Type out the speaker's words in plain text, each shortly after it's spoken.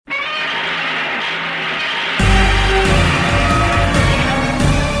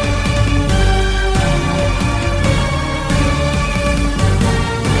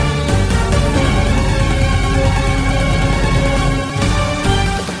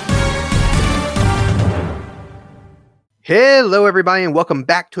Hello, everybody, and welcome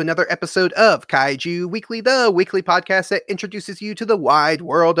back to another episode of Kaiju Weekly, the weekly podcast that introduces you to the wide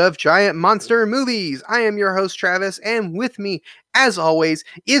world of giant monster movies. I am your host, Travis, and with me, as always,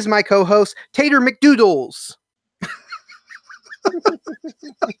 is my co-host, Tater McDoodles.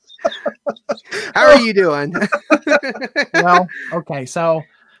 How are you doing? Well, okay, so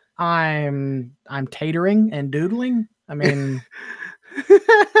I'm tatering and doodling. I mean,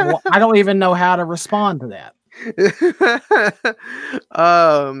 I don't even know how to respond to that.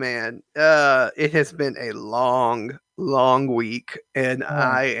 Oh man, it has been a long week, and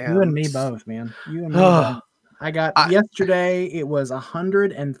I am You and me both, man. You and me both. I got yesterday. It was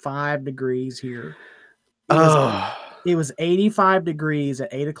 105 degrees here. It was 85 degrees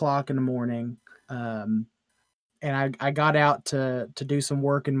at 8 o'clock in the morning. And I got out to do some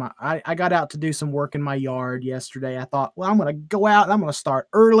work in my I got out to do some work in my yard yesterday. I thought, well, I'm gonna go out and I'm gonna start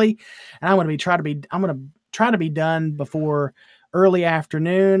early, and I'm gonna try to be done before early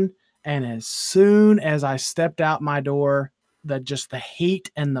afternoon. And as soon as I stepped out my door, the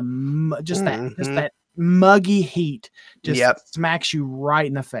heat and that muggy heat just smacks you right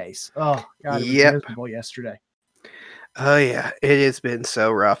in the face. Oh God, it was miserable yesterday. Oh yeah, it has been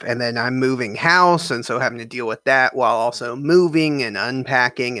so rough. And then I'm moving house, and so having to deal with that while also moving and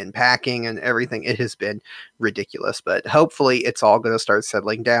unpacking and packing and everything. It has been ridiculous, but hopefully it's all going to start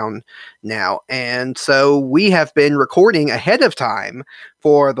settling down now. And so we have been recording ahead of time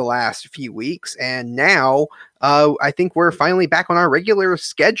for the last few weeks, and now I think we're finally back on our regular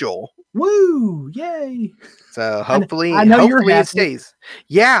schedule. Woo! Yay! So hopefully it stays.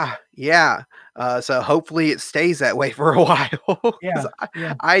 Yeah. So hopefully it stays that way for a while. Yeah.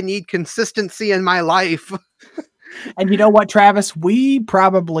 I need consistency in my life. And you know what, Travis? We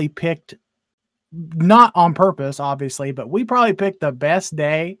probably picked, not on purpose, obviously, but we probably picked the best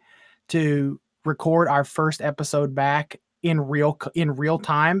day to record our first episode back in real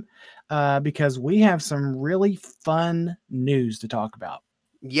time, because we have some really fun news to talk about.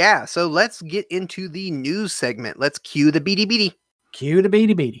 Yeah, so let's get into the news segment. Let's cue the beady beady. Cue the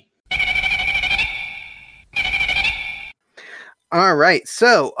beady beady. All right.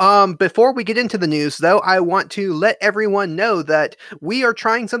 So, before we get into the news, though, I want to let everyone know that we are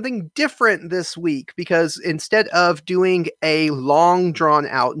trying something different this week, because instead of doing a long drawn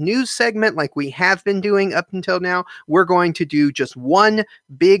out news segment like we have been doing up until now, we're going to do just one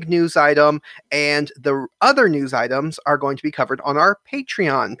big news item, and the other news items are going to be covered on our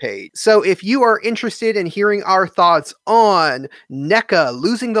Patreon page. So if you are interested in hearing our thoughts on NECA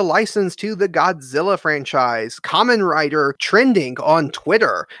losing the license to the Godzilla franchise, Kamen Rider trending on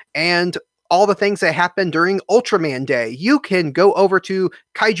Twitter, and all the things that happened during Ultraman Day, you can go over to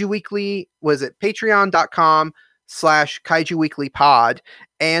Kaiju Weekly, patreon.com/Kaiju Weekly Pod,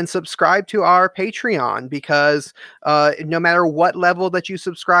 and subscribe to our Patreon, because no matter what level that you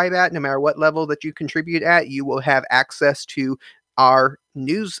subscribe at, no matter what level that you contribute at, you will have access to our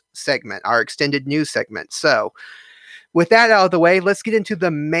news segment, our extended news segment. So with that out of the way, let's get into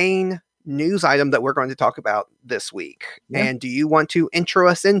the main news item that we're going to talk about this week. Yeah. And do you want to intro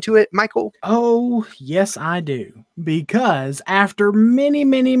us into it, Michael? Oh, yes, I do. Because after many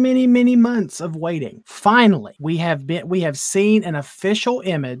months of waiting, finally we have seen an official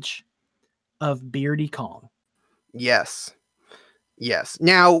image of Beardy Kong. Yes.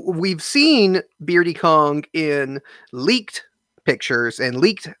 Now, we've seen Beardy Kong in leaked pictures and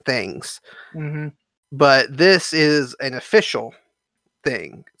leaked things. Mm-hmm. But this is an official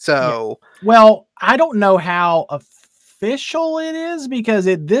thing. So, yeah. Well, I don't know how official it is, because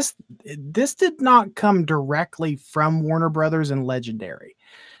this did not come directly from Warner Brothers and Legendary.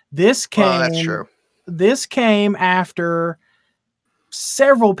 That's true. This came after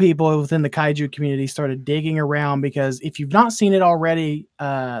several people within the kaiju community started digging around, because if you've not seen it already,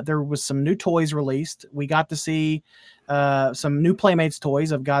 there was some new toys released. We got to see some new Playmates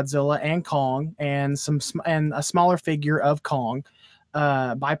toys of Godzilla and Kong, and a smaller figure of Kong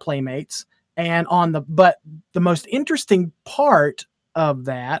by Playmates. But the most interesting part of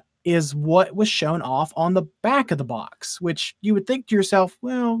that is what was shown off on the back of the box, which you would think to yourself,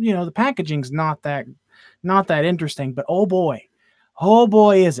 well, the packaging's not that interesting, but oh boy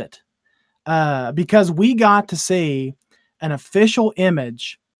is it, because we got to see an official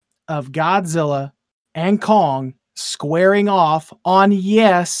image of Godzilla and Kong squaring off on,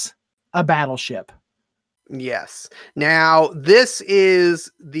 yes, a battleship. Yes. Now, this is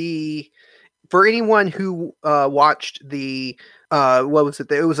for anyone who watched the what was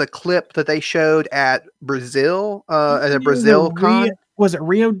it? It was a clip that they showed at Brazil, at a Brazil con. was it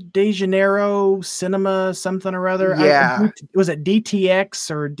Rio de Janeiro Cinema something or other? Yeah. Was it DTX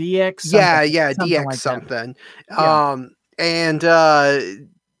or DX something? Yeah, Something DX like that. something. Yeah. And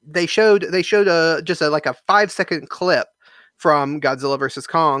they showed just like a 5-second clip from Godzilla versus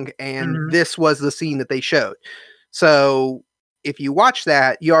Kong, and this was the scene that they showed. So if you watch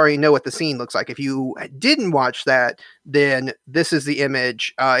that, you already know what the scene looks like. If you didn't watch that, then this is the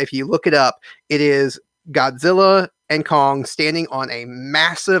image. If you look it up, it is Godzilla and Kong standing on a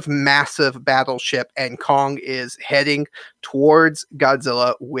massive, massive battleship, and Kong is heading towards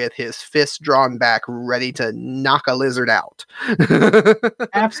Godzilla with his fist drawn back, ready to knock a lizard out.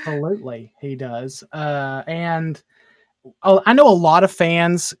 Absolutely, he does. And I know a lot of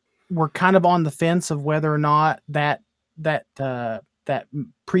fans were kind of on the fence of whether or not that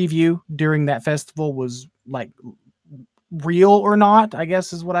preview during that festival was like real or not, I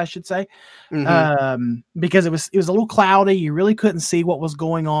guess is what I should say. Because it was a little cloudy. You really couldn't see what was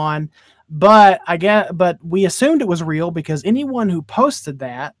going on. But we assumed it was real because anyone who posted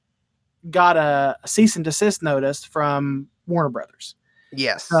that got a cease and desist notice from Warner Brothers.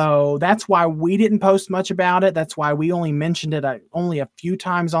 Yes. So that's why we didn't post much about it. That's why we only mentioned it only a few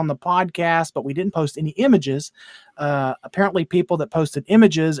times on the podcast, but we didn't post any images. Apparently people that posted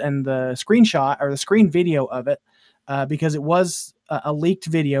images and the screenshot or the screen video of it, because it was a leaked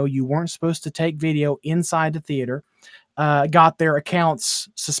video, you weren't supposed to take video inside the theater, got their accounts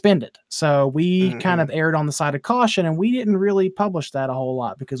suspended. So we kind of erred on the side of caution, and we didn't really publish that a whole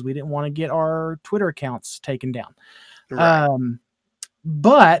lot because we didn't want to get our Twitter accounts taken down. Right.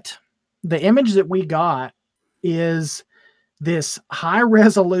 But the image that we got is this high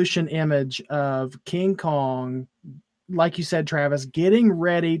resolution image of King Kong, like you said, Travis, getting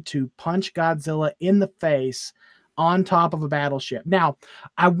ready to punch Godzilla in the face on top of a battleship. Now,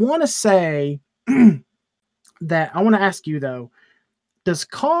 I want to say that I want to ask you though, does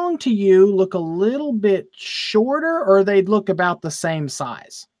Kong to you look a little bit shorter, or they look about the same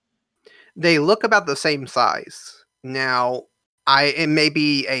size? They look about the same size. Now, it may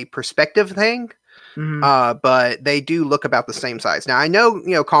be a perspective thing, but they do look about the same size. Now, I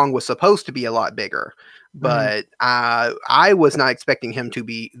know, Kong was supposed to be a lot bigger, but I was not expecting him to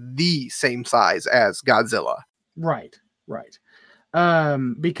be the same size as Godzilla. Right.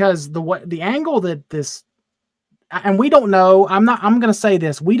 Because the angle that this, and we don't know, I'm going to say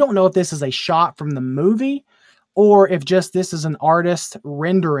this, we don't know if this is a shot from the movie or if just this is an artist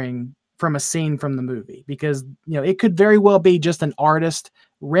rendering from a scene from the movie, because it could very well be just an artist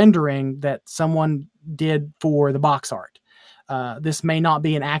rendering that someone did for the box art. This may not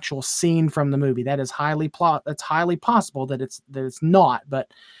be an actual scene from the movie. That is highly possible that it's not,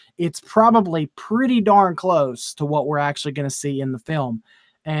 but it's probably pretty darn close to what we're actually going to see in the film.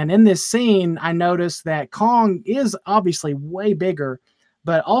 And in this scene, I noticed that Kong is obviously way bigger,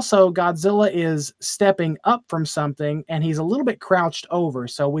 but also Godzilla is stepping up from something and he's a little bit crouched over.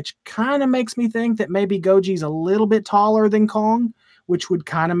 So which kind of makes me think that maybe Goji's a little bit taller than Kong, which would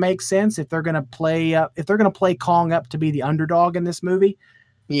kind of make sense if they're going to play Kong up to be the underdog in this movie.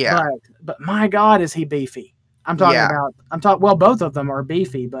 Yeah. But my God, is he beefy? Well, both of them are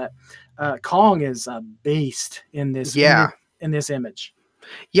beefy, but Kong is a beast in this image.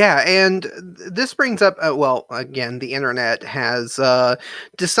 Yeah, and this brings up, again, the internet has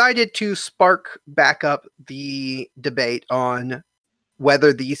decided to spark back up the debate on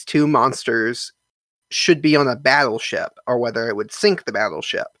whether these two monsters should be on a battleship or whether it would sink the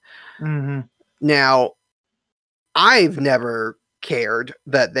battleship. Now, I've never cared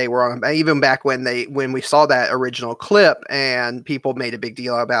that they were on, even back when we saw that original clip and people made a big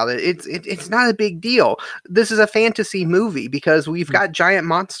deal about it. It's not a big deal. This is a fantasy movie because we've got giant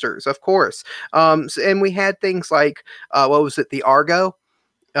monsters, of course. And we had things like what was it, the Argo,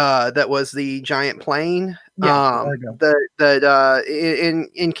 that was the giant plane, in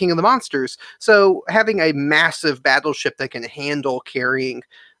King of the Monsters. So having a massive battleship that can handle carrying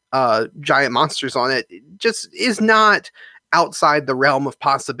giant monsters on it just is not outside the realm of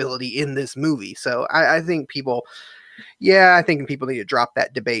possibility in this movie. So I think people need to drop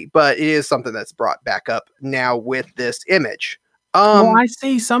that debate, but it is something that's brought back up now with this image. Well, I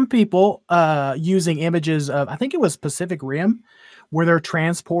see some people using images of, I think it was Pacific Rim, where they're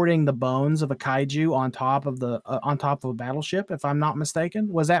transporting the bones of a kaiju on top of a battleship, if I'm not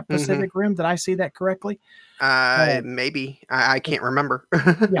mistaken. Was that Pacific Rim? Did I see that correctly? Maybe. I can't remember.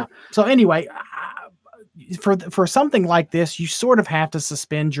 Yeah. So anyway, for something like this, you sort of have to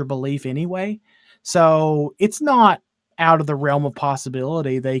suspend your belief anyway. So it's not out of the realm of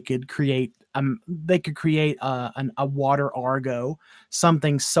possibility they could create a water Argo,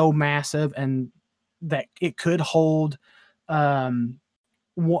 something so massive and that it could hold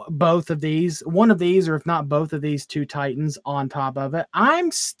both of these, one of these, or if not both of these two Titans on top of it.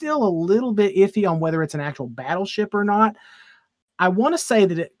 I'm still a little bit iffy on whether it's an actual battleship or not. I want to say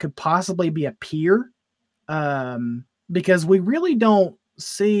that it could possibly be a pier, because we really don't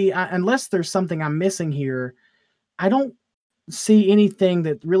see, unless there's something I'm missing here, I don't see anything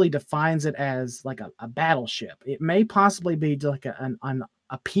that really defines it as like a battleship. It may possibly be like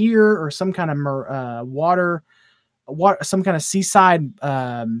a pier or some kind of water, some kind of seaside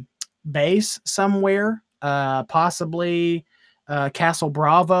base somewhere, possibly Castle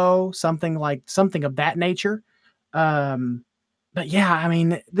Bravo, something of that nature. But yeah, I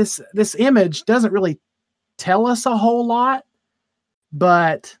mean, this image doesn't really tell us a whole lot,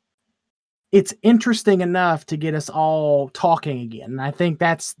 but it's interesting enough to get us all talking again. And I think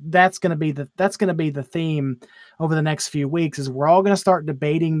that's going to be the theme over the next few weeks, is we're all going to start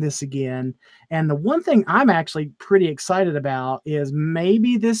debating this again. And the one thing I'm actually pretty excited about is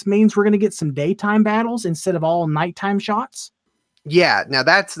maybe this means we're going to get some daytime battles instead of all nighttime shots. Yeah, now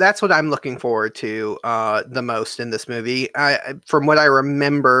that's what I'm looking forward to the most in this movie. From what I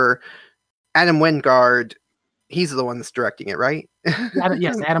remember, Adam Wingard, he's the one that's directing it, right?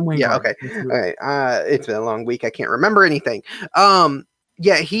 Yes, Adam Wingard. Yeah, okay. All right. It's been a long week. I can't remember anything.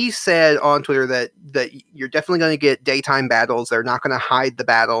 Yeah, he said on Twitter that you're definitely going to get daytime battles. They're not going to hide the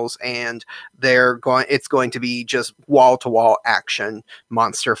battles, and it's going to be just wall to wall action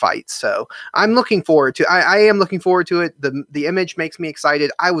monster fights. So I'm looking forward to. I am looking forward to it. The image makes me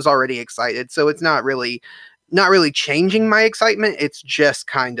excited. I was already excited, so it's not really changing my excitement. It's just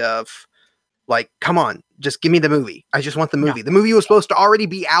kind of like, come on, just give me the movie. I just want the movie. Yeah. The movie was supposed to already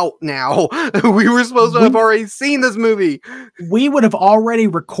be out now. We were supposed to have already seen this movie. We would have already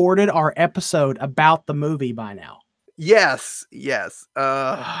recorded our episode about the movie by now. Yes.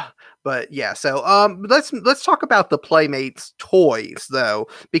 But yeah, so let's talk about the Playmates toys though,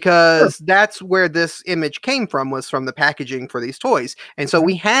 because that's where this image came from, was from the packaging for these toys. And so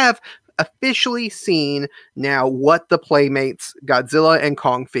we have officially seen now what the Playmates Godzilla and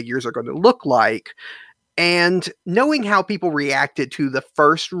Kong figures are going to look like. And knowing how people reacted to the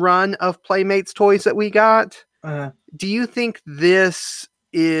first run of Playmates toys that we got, do you think these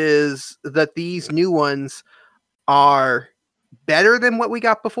new ones are better than what we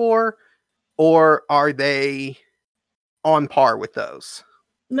got before, or are they on par with those?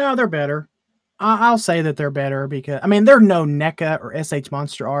 No, they're better. I'll say that they're better because, I mean, they're no NECA or SH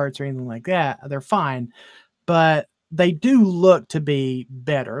Monster Arts or anything like that. They're fine, but they do look to be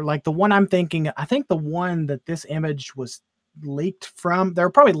better. Like the one I'm thinking, I think the one that this image was leaked from,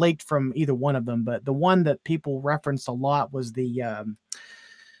 they're probably leaked from either one of them, but the one that people referenced a lot was I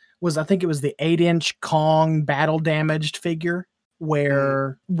think it was the 8-inch Kong battle damaged figure,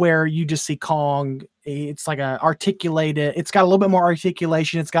 where you just see Kong. It's like it's got a little bit more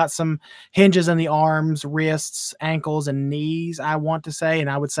articulation. It's got some hinges in the arms, wrists, ankles, and knees, I want to say.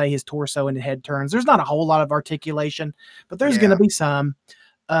 And I would say his torso and head turns. There's not a whole lot of articulation, but there's going to be some.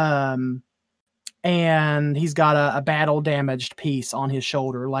 And he's got a battle damaged piece on his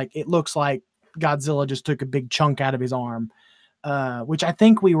shoulder. Like, it looks like Godzilla just took a big chunk out of his arm. Which I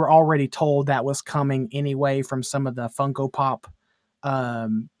think we were already told that was coming anyway from some of the Funko Pop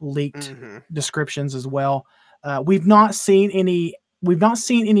leaked descriptions as well. We've not seen any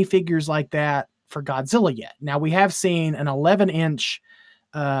figures like that for Godzilla yet. Now we have seen an 11-inch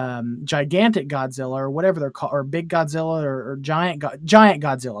gigantic Godzilla, or whatever they're called, or big Godzilla, or giant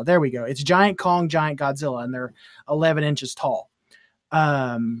Godzilla. There we go. It's Giant Kong, Giant Godzilla, and they're 11 inches tall.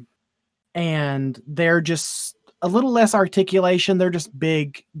 And they're just a little less articulation. They're just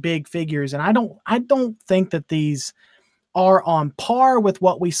big figures. And I don't think that these are on par with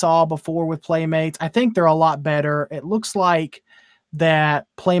what we saw before with Playmates. I think they're a lot better. It looks like that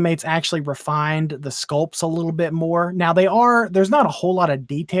Playmates actually refined the sculpts a little bit more. Now there's not a whole lot of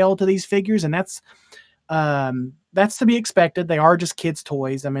detail to these figures, and that's to be expected. They are just kids'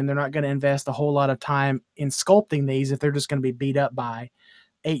 toys. I mean, they're not going to invest a whole lot of time in sculpting these if they're just going to be beat up by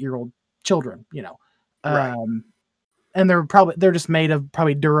 8-year-old children, Right. And they're just made of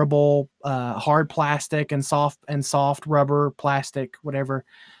probably durable, hard plastic and soft rubber, plastic, whatever.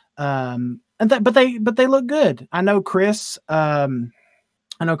 But they look good. I know Chris from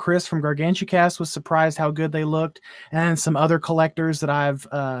Gargantucast was surprised how good they looked, and some other collectors that I've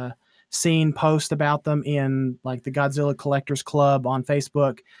seen post about them in like the Godzilla Collectors Club on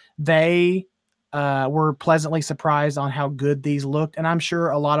Facebook, they were pleasantly surprised on how good these looked, and I'm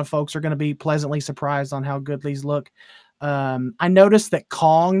sure a lot of folks are going to be pleasantly surprised on how good these look. I noticed that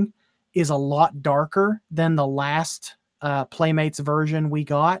Kong is a lot darker than the last Playmates version we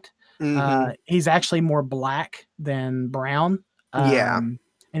got. He's actually more black than brown. Yeah.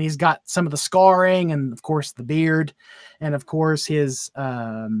 And he's got some of the scarring and of course the beard. And of course his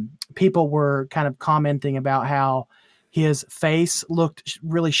people were kind of commenting about how his face looked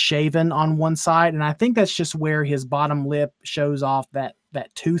really shaven on one side. And I think that's just where his bottom lip shows off that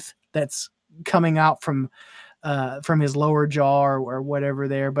tooth that's coming out from his lower jaw or whatever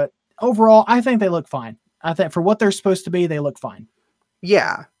there. But overall, I think they look fine. I think for what they're supposed to be, they look fine.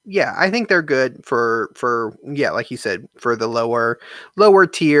 Yeah. Yeah. I think they're good for, like you said, for the lower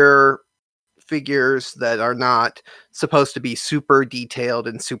tier figures that are not supposed to be super detailed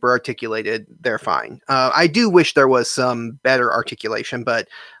and super articulated. They're fine. I do wish there was some better articulation, but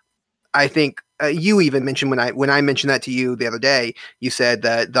I think you even mentioned when I mentioned that to you the other day, you said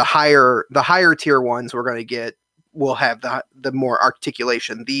that the higher tier ones will have the more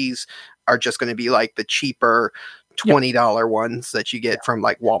articulation. These are just going to be like the cheaper $20 ones that you get from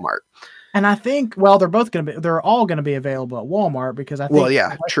like Walmart. And I think, well, they're all going to be available at Walmart because I think, well,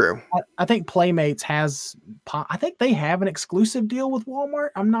 yeah, true. I think Playmates I think they have an exclusive deal with Walmart.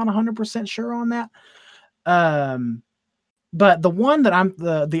 I'm not 100% sure on that. But the one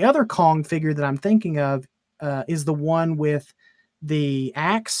that the other Kong figure that I'm thinking of is the one with the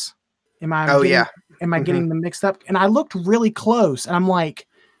axe. Am I getting them mixed up? And I looked really close and I'm like,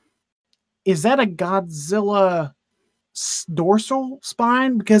 is that a Godzilla dorsal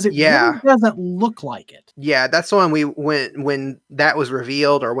spine? Because it really doesn't look like it. Yeah, that's the one when that was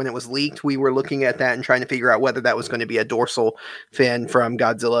revealed or when it was leaked, we were looking at that and trying to figure out whether that was going to be a dorsal fin from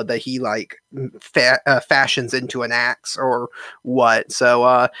Godzilla that he like fashions into an axe or what. So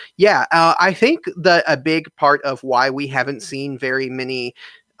I think that a big part of why we haven't seen very many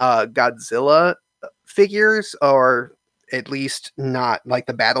Godzilla figures, or at least not like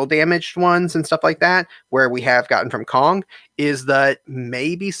the battle damaged ones and stuff like that, where we have gotten from Kong, is that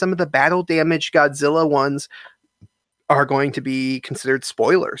maybe some of the battle damaged Godzilla ones are going to be considered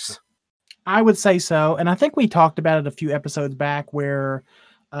spoilers. I would say so. And I think we talked about it a few episodes back where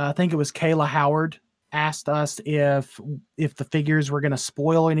I think it was Kayla Howard asked us if the figures were going to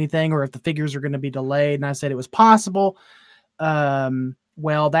spoil anything or if the figures are going to be delayed. And I said it was possible.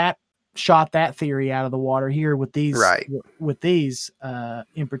 Well, that shot that theory out of the water here with these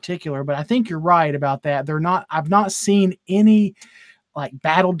in particular. But I think you're right about that. I've not seen any like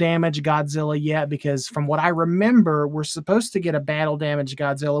battle damage Godzilla yet, because from what I remember, we're supposed to get a battle damage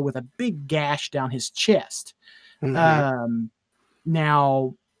Godzilla with a big gash down his chest. Mm-hmm.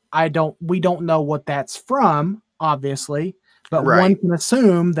 Now we don't know what that's from, obviously, but one can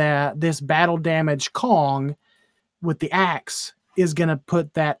assume that this battle damage Kong with the axe is going to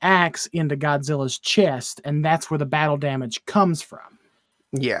put that axe into Godzilla's chest, and that's where the battle damage comes from.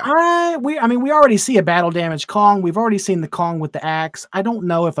 Yeah. We already see a battle damage Kong. We've already seen the Kong with the axe. I don't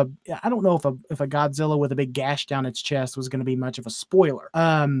know if a Godzilla with a big gash down its chest was going to be much of a spoiler.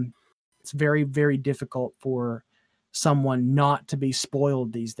 It's very, very difficult for someone not to be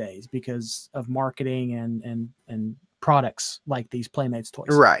spoiled these days because of marketing and products like these Playmates toys.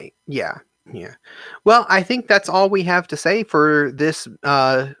 Right. Yeah. Yeah. Well, I think that's all we have to say for this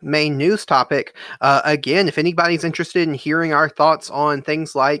main news topic. Again, if anybody's interested in hearing our thoughts on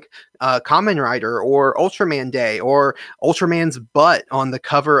things like Kamen Rider or Ultraman Day or Ultraman's butt on the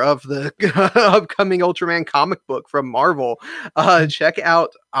cover of the upcoming Ultraman comic book from Marvel, check out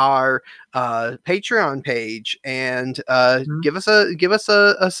our Patreon page and give us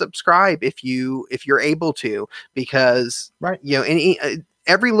a subscribe if you're able to, because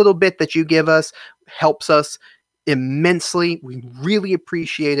every little bit that you give us helps us immensely. We really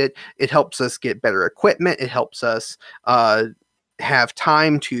appreciate it. It helps us get better equipment. It helps us have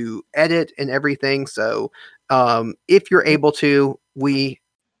time to edit and everything. So if you're able to, we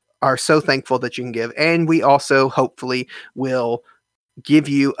are so thankful that you can give. And we also hopefully will give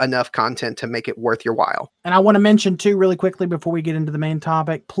you enough content to make it worth your while. And I want to mention too, really quickly before we get into the main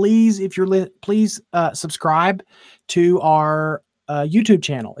topic, please, if you're please subscribe to our YouTube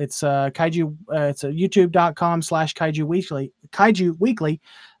channel. It's Kaiju. It's youtube.com/Kaiju Weekly.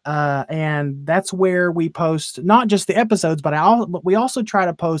 And that's where we post not just the episodes, but we also try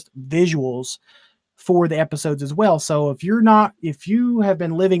to post visuals for the episodes as well. So if you have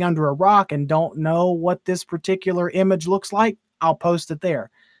been living under a rock and don't know what this particular image looks like, I'll post it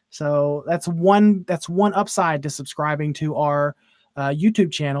there. So that's one upside to subscribing to our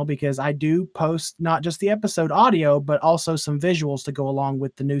YouTube channel, because I do post not just the episode audio, but also some visuals to go along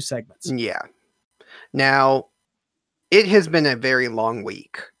with the news segments. Yeah. Now, it has been a very long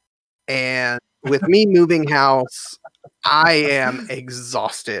week, and with me moving house I am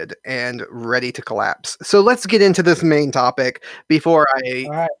exhausted and ready to collapse. So let's get into this main topic before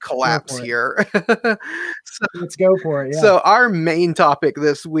I collapse here. Let's go for it. Yeah. So our main topic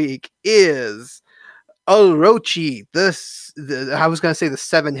this week is Orochi, I was going to say the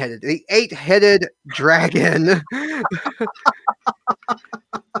 7-headed, the 8-headed dragon.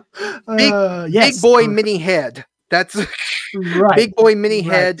 Big boy mini head. That's right. Big boy mini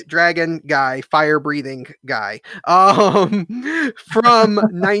head dragon guy, fire breathing guy. From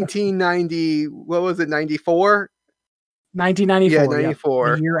 1990, what was it? 94? 1994. Yeah,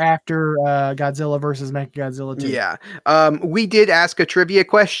 94. The year after Godzilla versus Mechagodzilla 2. Yeah. We did ask a trivia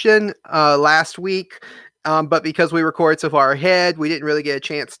question last week. But because we record so far ahead, we didn't really get a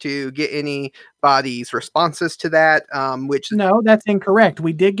chance to get anybody's responses to that. No, that's incorrect.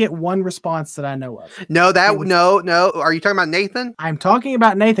 We did get one response that I know of. No. Are you talking about Nathan? I'm talking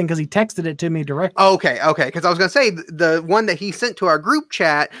about Nathan because he texted it to me directly. Okay. Because I was going to say the one that he sent to our group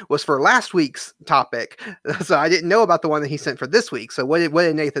chat was for last week's topic, so I didn't know about the one that he sent for this week. So what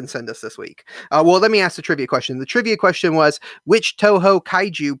did Nathan send us this week? Well, let me ask the trivia question. The trivia question was, which Toho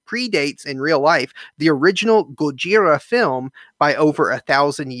kaiju predates in real life the original Gojira film by over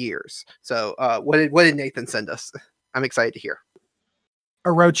 1,000 years? So what did Nathan send us? I'm excited to hear.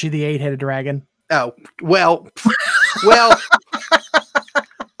 Orochi, the 8-headed dragon. Oh, well,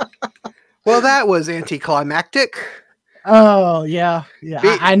 that was anticlimactic. Oh, yeah.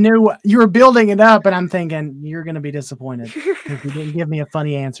 I knew you were building it up, and I'm thinking you're going to be disappointed if you didn't give me a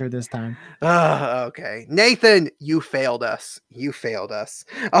funny answer this time. Okay. Nathan, you failed us.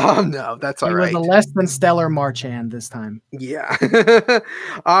 Oh, no, that's all right. It was a less than stellar Marchand this time. Yeah.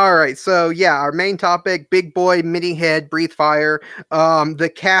 All right. So, yeah, our main topic, big boy, mini head, breathe fire.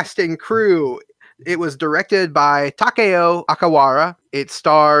 The cast and crew. It was directed by Takeo Akawara. It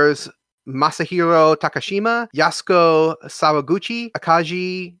stars Masahiro Takashima, Yasuko Sawaguchi,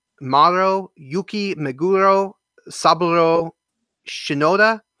 Akaji Maro, Yuki Meguro, Saburo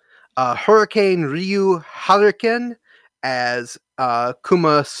Shinoda, Hurricane Ryu Haruken as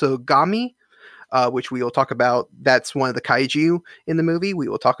Kumasugami, which we will talk about. That's one of the kaiju in the movie. We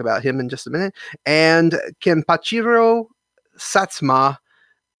will talk about him in just a minute. And Kenpachiro Satsuma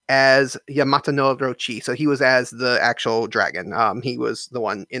as Yamato no Orochi. So he was as the actual dragon. He was the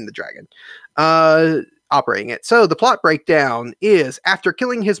one in the dragon operating it. So the plot breakdown is, after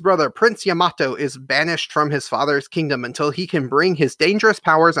killing his brother, Prince Yamato is banished from his father's kingdom until he can bring his dangerous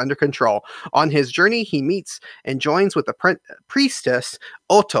powers under control. On his journey, he meets and joins with the priestess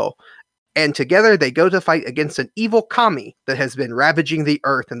Oto, and together they go to fight against an evil kami that has been ravaging the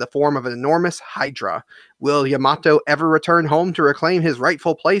earth in the form of an enormous hydra. Will Yamato ever return home to reclaim his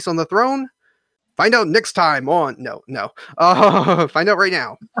rightful place on the throne? Find out next time on... No. Find out right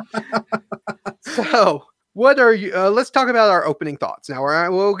now. So, what are you... let's talk about our opening thoughts. Now,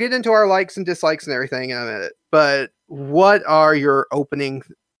 we'll get into our likes and dislikes and everything in a minute. But what are your opening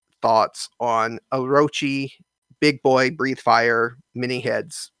thoughts on Orochi, big boy, breathe fire, mini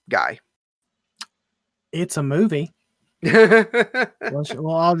heads guy? It's a movie. Well,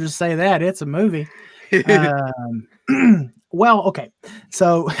 I'll just say that it's a movie. Well, okay.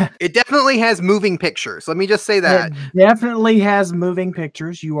 So it definitely has moving pictures. Let me just say that. It definitely has moving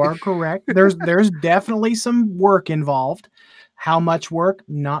pictures. You are correct. There's definitely some work involved. How much work?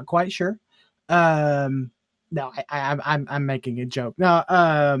 Not quite sure. No, I'm making a joke. No,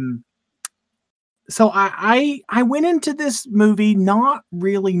 so I went into this movie not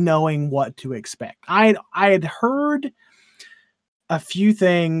really knowing what to expect. I had heard a few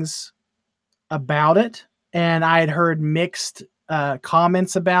things about it, and I had heard mixed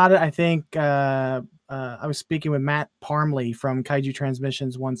comments about it. I think I was speaking with Matt Parmley from Kaiju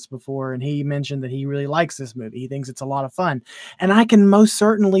Transmissions once before, and he mentioned that he really likes this movie. He thinks it's a lot of fun, and I can most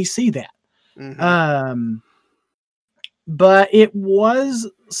certainly see that. Mm-hmm. But it was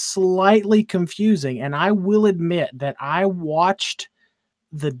slightly confusing, and I will admit that I watched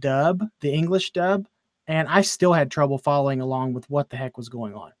the English dub, and I still had trouble following along with what the heck was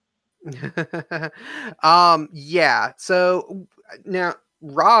going on. Yeah. So now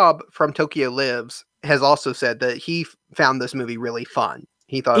Rob from Tokyo Lives has also said that he found this movie really fun.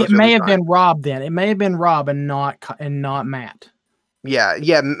 He thought it may have been Rob then. It may have been Rob and not Matt. Yeah.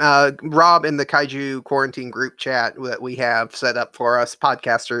 Rob in the Kaiju Quarantine group chat that we have set up for us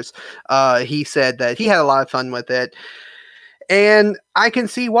podcasters, he said that he had a lot of fun with it, and I can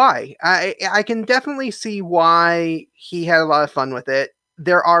see why. I can definitely see why he had a lot of fun with it.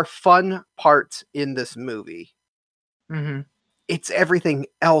 There are fun parts in this movie. Mm-hmm. It's everything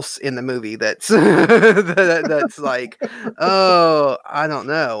else in the movie that's that's like, oh, I don't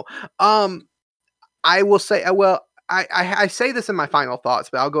know. I will say, well, I say this in my final thoughts,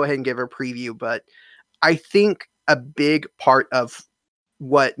 but I'll go ahead and give a preview. But I think a big part of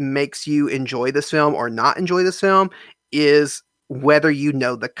what makes you enjoy this film or not enjoy this film is whether you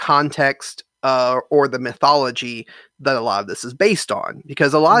know the context or the mythology that a lot of this is based on,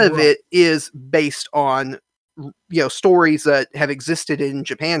 because a lot of it is based on stories that have existed in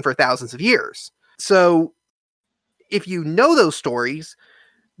Japan for thousands of years. So if you know those stories,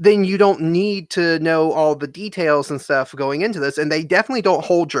 then you don't need to know all the details and stuff going into this, and they definitely don't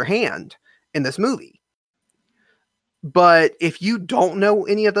hold your hand in this movie. But if you don't know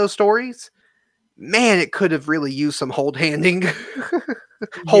any of those stories, man, it could have really used some hand-holding.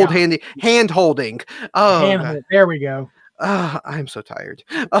 Oh, there we go. I'm so tired.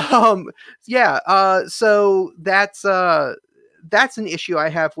 So that's an issue I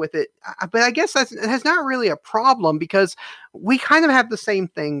have with it. But I guess that's not really a problem, because we kind of have the same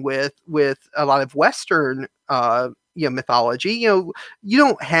thing with a lot of Western mythology. You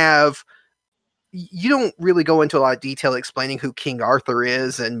don't really go into a lot of detail explaining who King Arthur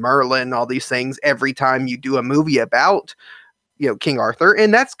is and Merlin and all these things every time you do a movie about King Arthur.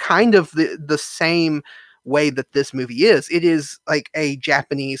 And that's kind of the same way that this movie is. It is like a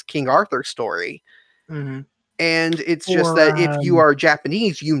Japanese King Arthur story. Mm-hmm. And it's just that if you are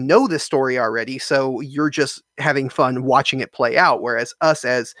Japanese, you know this story already, so you're just having fun watching it play out. Whereas us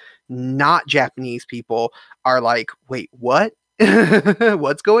as not Japanese people are like, wait, what?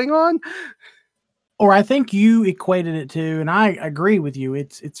 What's going on? Or I think you equated it to, and I agree with you,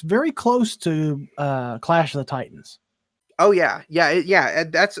 it's very close to Clash of the Titans. Oh yeah.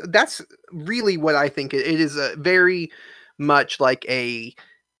 That's really what I think. It is a very much like a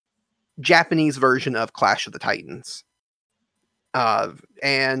Japanese version of Clash of the Titans.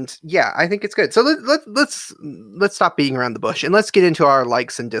 And yeah, I think it's good. So let's stop beating around the bush and let's get into our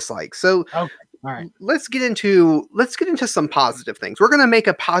likes and dislikes. So okay. All right. Let's get into some positive things. We're going to make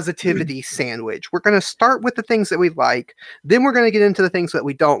a positivity sandwich. We're going to start with the things that we like, then we're going to get into the things that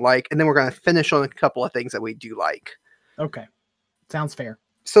we don't like, and then we're going to finish on a couple of things that we do like. Okay. Sounds fair.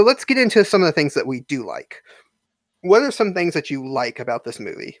 So let's get into some of the things that we do like. What are some things that you like about this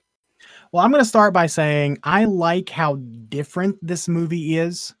movie? Well, I'm going to start by saying I like how different this movie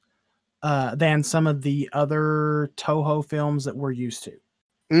is than some of the other Toho films that we're used to.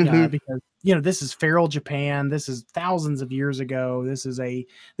 Mm-hmm. Because this is feral Japan. This is thousands of years ago. This is a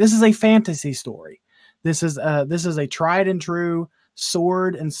fantasy story. This is a tried and true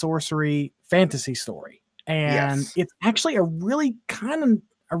sword and sorcery fantasy story, and it's actually a really kind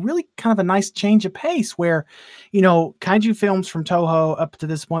of a nice change of pace. Where kaiju films from Toho up to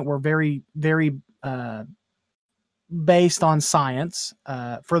this point were very, very based on science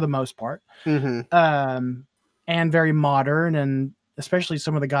for the most part, mm-hmm. And very modern, and especially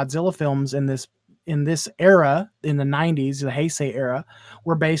some of the Godzilla films in this era, in the 90s, the Heisei era,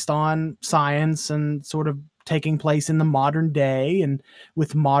 were based on science and sort of taking place in the modern day and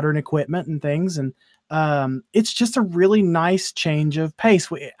with modern equipment and things. And it's just a really nice change of pace.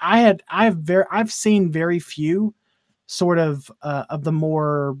 I've seen very few sort of the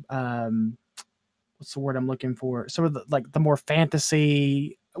more what's the word I'm looking for? Sort of the more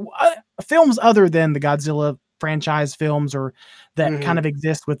fantasy films other than the Godzilla franchise films, or that kind of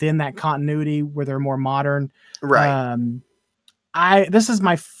exist within that continuity where they're more modern. Right. This is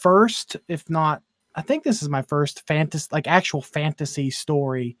my first, if not, I think this is my first actual fantasy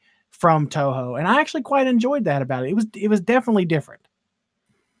story from Toho, and I actually quite enjoyed that about it. It was definitely different.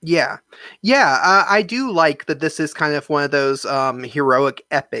 Yeah. I do like that this is kind of one of those heroic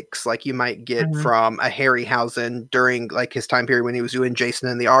epics like you might get from a Harryhausen during like his time period when he was doing Jason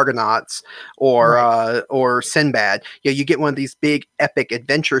and the Argonauts, or Sinbad. You get one of these big epic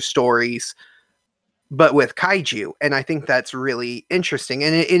adventure stories, but with kaiju, and I think that's really interesting.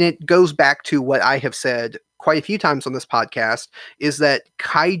 And it goes back to what I have said quite a few times on this podcast, is that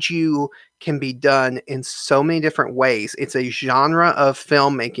kaiju can be done in so many different ways. It's a genre of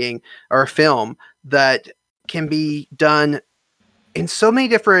filmmaking or film that can be done in so many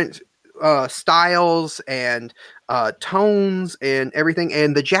different styles and tones and everything.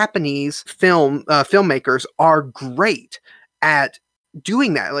 And the Japanese filmmakers are great at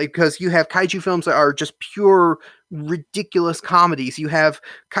doing that, like, because you have kaiju films that are just pure ridiculous comedies. You have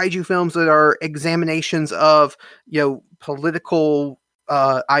kaiju films that are examinations of political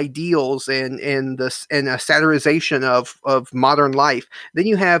ideals and a satirization of modern life. Then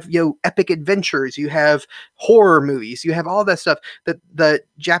you have epic adventures, you have horror movies, you have all that stuff. That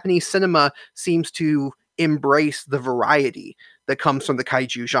Japanese cinema seems to embrace the variety that comes from the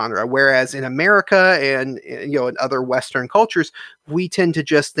kaiju genre, whereas in America and in other Western cultures, we tend to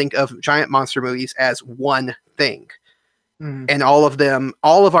just think of giant monster movies as one thing. And all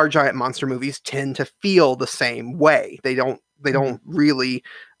of our giant monster movies tend to feel the same way. They don't really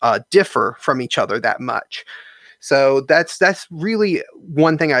differ from each other that much. So that's really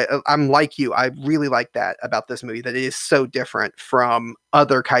one thing I'm like you. I really like that about this movie, that it is so different from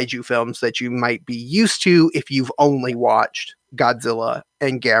other kaiju films that you might be used to if you've only watched Godzilla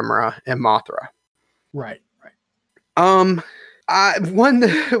and Gamera and Mothra. Right. One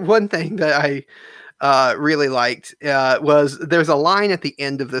thing that I really liked was there's a line at the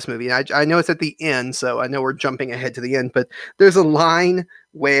end of this movie. And I know it's at the end, so I know we're jumping ahead to the end, but there's a line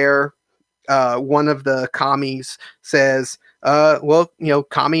where one of the commies says, well,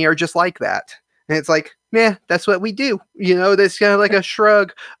 kami are just like that. And it's like, man, that's what we do. That's kind of like a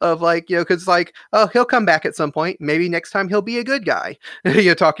shrug of like, because like, oh, he'll come back at some point. Maybe next time he'll be a good guy.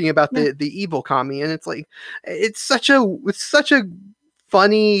 Talking about the evil kami. And it's like, it's such a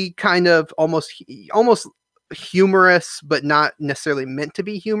funny kind of almost humorous, but not necessarily meant to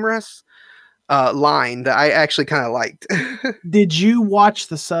be humorous line that I actually kind of liked. Did you watch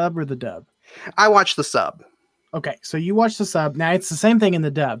the sub or the dub? I watched the sub. Okay, so you watched the sub. Now it's the same thing in the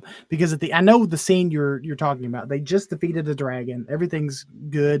dub, because I know the scene you're talking about. They just defeated the dragon. Everything's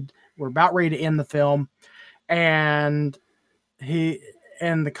good. We're about ready to end the film, and the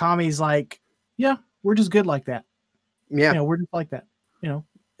kami's like, yeah, we're just good like that. Yeah, we're just like that.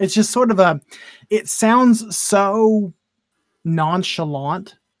 It's just sort of it sounds so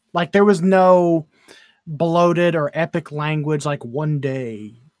nonchalant. Like there was no bloated or epic language like one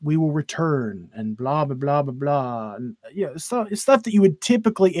day we will return and blah, blah, blah, blah, blah. And, so it's stuff that you would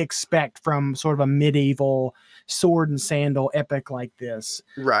typically expect from sort of a medieval sword and sandal epic like this.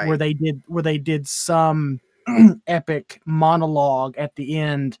 Right. Where they did some epic monologue at the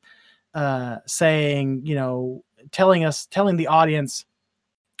end, saying, telling the audience,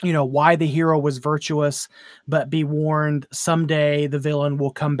 why the hero was virtuous, but be warned, someday the villain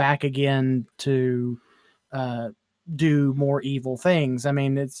will come back again to do more evil things. I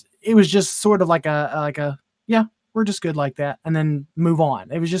mean, it was just sort of like a yeah, we're just good like that, and then move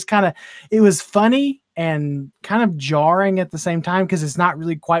on. It was just it was funny and kind of jarring at the same time, because it's not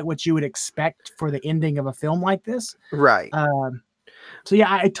really quite what you would expect for the ending of a film like this. Right. So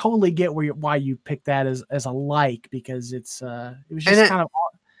yeah, I totally get why you picked that as a like, because it was just kind of.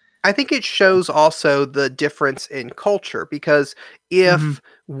 I think it shows also the difference in culture, because if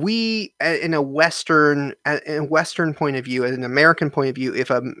we, in a Western point of view, in an American point of view,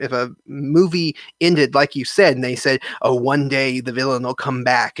 if a movie ended like you said, and they said, "Oh, one day the villain will come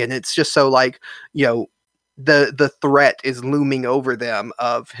back," and it's just so like, the threat is looming over them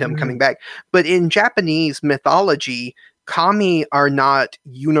of him coming back. But in Japanese mythology, kami are not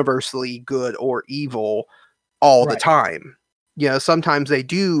universally good or evil all the time. Sometimes they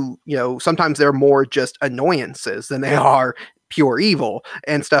do, sometimes they're more just annoyances than they are pure evil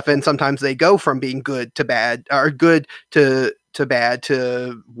and stuff. And sometimes they go from being good to bad, or good to bad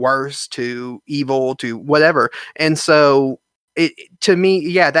to worse to evil to whatever. And so to me,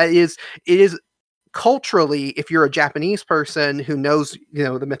 yeah, it is culturally, if you're a Japanese person who knows,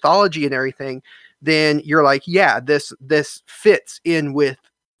 the mythology and everything, then you're like, yeah, this fits in with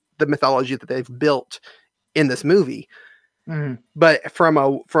the mythology that they've built in this movie. But from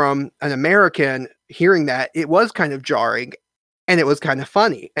an American hearing that, it was kind of jarring, and it was kind of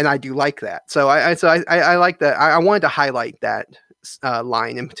funny, and I do like that. So I like that. I wanted to highlight that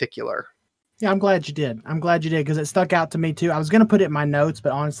line in particular. Yeah, I'm glad you did. Because it stuck out to me too. I was going to put it in my notes,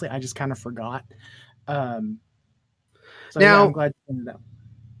 but honestly, I just kind of forgot. I'm glad you pointed it out.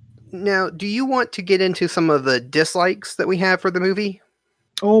 Now, do you want to get into some of the dislikes that we have for the movie?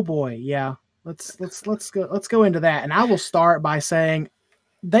 Oh boy, yeah. Let's go into that. And I will start by saying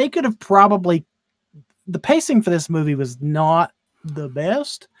they could have the pacing for this movie was not the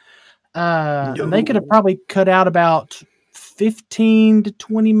best. No. And they could have probably cut out about 15 to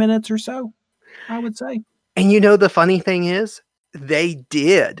 20 minutes or so, I would say. And the funny thing is, they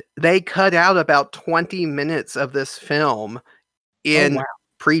cut out about 20 minutes of this film in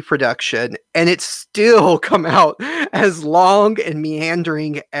pre-production, and it's still come out as long and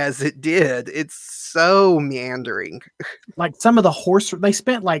meandering as it did. It's so meandering. Like some of the they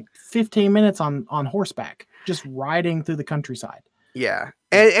spent like 15 minutes on horseback, just riding through the countryside. Yeah.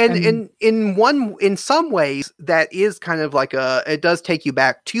 And in some ways that is kind of like it does take you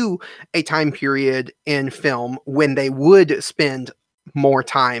back to a time period in film when they would spend more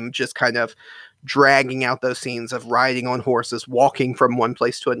time just kind of dragging out those scenes of riding on horses, walking from one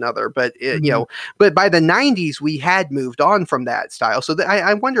place to another. But but by the 90s, we had moved on from that style. So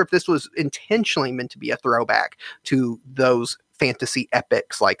I wonder if this was intentionally meant to be a throwback to those fantasy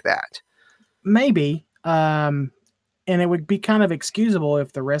epics like that. Maybe. And and it would be kind of excusable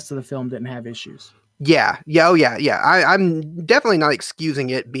if the rest of the film didn't have issues. Yeah. I'm definitely not excusing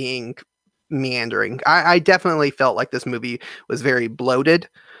it being meandering. I definitely felt like this movie was very bloated,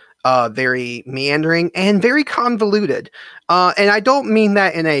 very meandering, and very convoluted. And I don't mean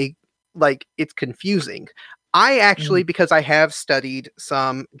that in a like it's confusing. I actually, because I have studied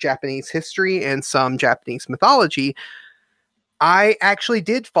some Japanese history and some Japanese mythology, I actually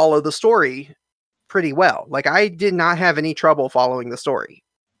did follow the story pretty well. Like, I did not have any trouble following the story.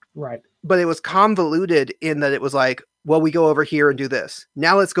 Right. But it was convoluted in that it was like, well, we go over here and do this.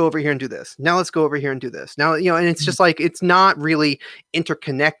 Now let's go over here and do this. Now let's go over here and do this. Now, and it's just like, it's not really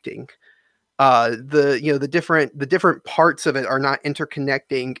interconnecting. The different parts of it are not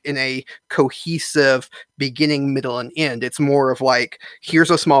interconnecting in a cohesive beginning, middle, and end. It's more of like,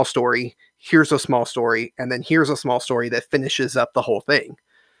 here's a small story, here's a small story, and then here's a small story that finishes up the whole thing.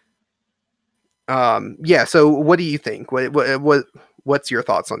 So what do you think? What's your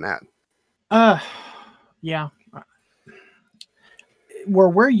thoughts on that? Yeah. Where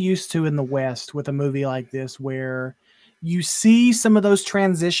we're used to in the West with a movie like this, where you see some of those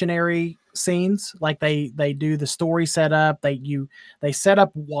transitionary scenes, like they do the story setup, they set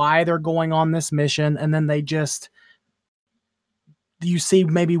up why they're going on this mission, and then you see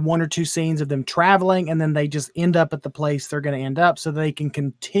maybe one or two scenes of them traveling, and then they just end up at the place they're going to end up so they can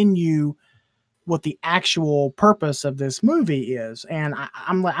continue what the actual purpose of this movie is. And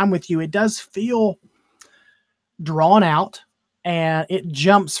I'm with you. It does feel drawn out, and it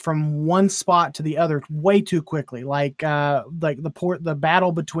jumps from one spot to the other way too quickly. Like the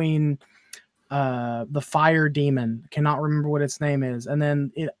battle between the fire demon, cannot remember what its name is, and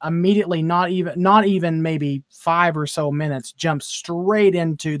then it immediately, not even maybe 5 or so minutes, jumps straight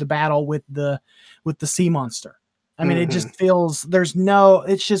into the battle with the sea monster. I mean, it just feels,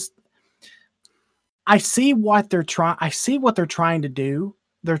 it's just, I see what they're trying to do.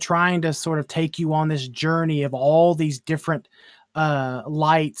 They're trying to sort of take you on this journey of all these different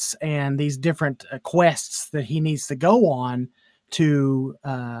lights and these different quests that he needs to go on to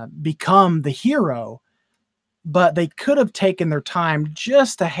become the hero. But they could have taken their time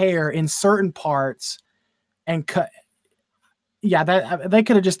just a hair in certain parts and cut. Yeah, they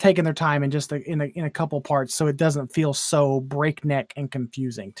could have just taken their time and just in a couple parts, so it doesn't feel so breakneck and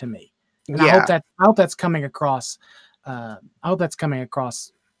confusing to me. And I hope that's coming across. I hope that's coming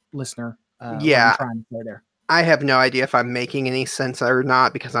across, listener. Yeah, trying to say there. I have no idea if I'm making any sense or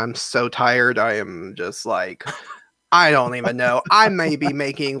not because I'm so tired. I am just like, I don't even know. I may be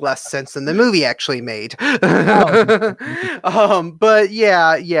making less sense than the movie actually made. But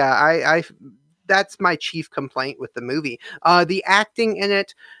I that's my chief complaint with the movie. The acting in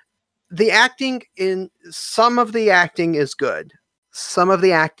it, some of the acting is good. Some of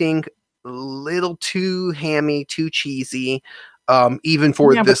the acting, a little too hammy, too cheesy, even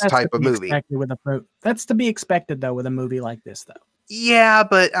for this type of movie. That's to be expected, though, with a movie like this, though. Yeah,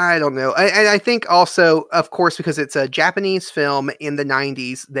 but I don't know. I think also, of course, because it's a Japanese film in the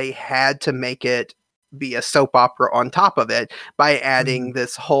 90s, they had to make it be a soap opera on top of it by adding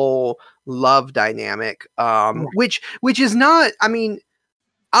this whole love dynamic, which is not, I mean,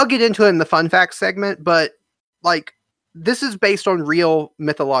 I'll get into it in the fun facts segment, but like, this is based on real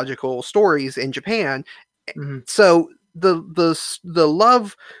mythological stories in Japan. So the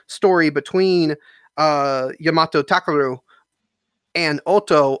love story between Yamato Takeru and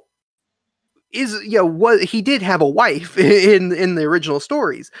Oto is, what he did have a wife in the original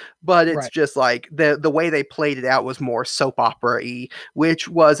stories, but it's just like the way they played it out was more soap opera-y, which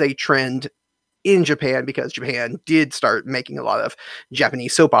was a trend in Japan because Japan did start making a lot of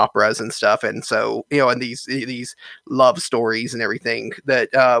Japanese soap operas and stuff, and so and these love stories and everything that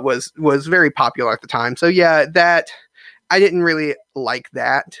was very popular at the time. So yeah, that I didn't really like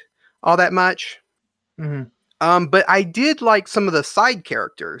that all that much. But I did like some of the side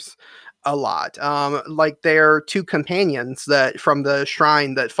characters a lot. Like their two companions that from the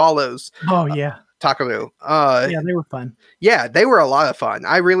shrine that follows. Takeru. Yeah, they were fun. Yeah, they were a lot of fun.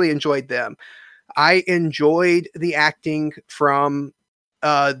 I really enjoyed them. I enjoyed the acting from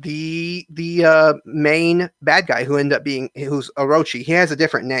the main bad guy who's Orochi. He has a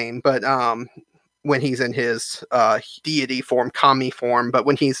different name, but when he's in his deity form, kami form, but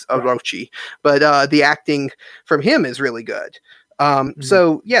when he's Orochi. But the acting from him is really good.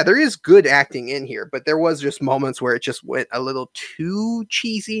 So yeah, there is good acting in here, but there was just moments where it just went a little too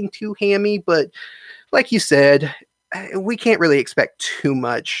cheesy and too hammy. But like you said, we can't really expect too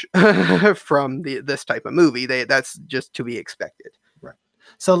much from this type of movie. That's just to be expected. Right.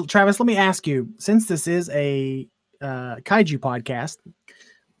 So Travis, let me ask you, since this is a kaiju podcast,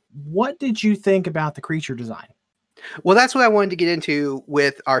 what did you think about the creature design? Well, that's what I wanted to get into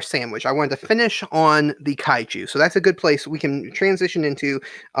with our sandwich. I wanted to finish on the kaiju. So that's a good place we can transition into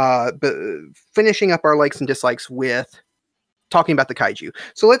finishing up our likes and dislikes with talking about the kaiju.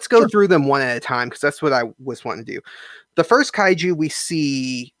 So let's go through them one at a time because that's what I was wanting to do. The first kaiju we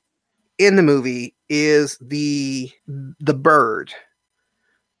see in the movie is the bird.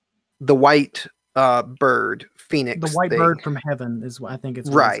 The white bird phoenix. The white bird from heaven is what I think it's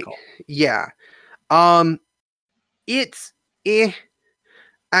right. It's called. Yeah. It's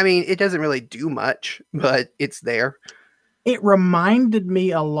I mean, it doesn't really do much, but it's there. It reminded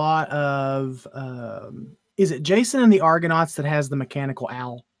me a lot of is it Jason and the Argonauts that has the mechanical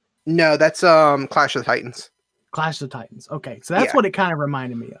owl? No, that's Clash of the Titans. Clash of the Titans. Okay, so that's what it kind of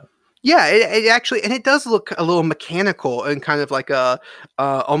reminded me of. Yeah, it actually, and it does look a little mechanical and kind of like a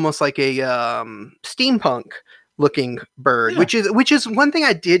almost like a steampunk looking bird, which is one thing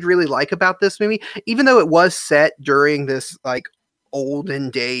I did really like about this movie, even though it was set during this like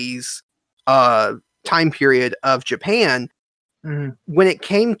olden days time period of Japan. Mm-hmm. When it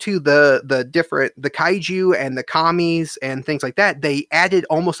came to the kaiju and the kamis and things like that, they added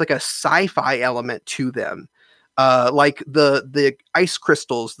almost like a sci-fi element to them. Like the ice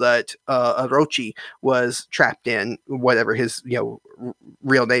crystals that Orochi was trapped in, whatever his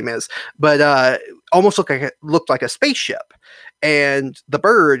real name is, but almost looked like a spaceship, and the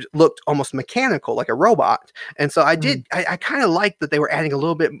bird looked almost mechanical, like a robot. And so I kind of liked that they were adding a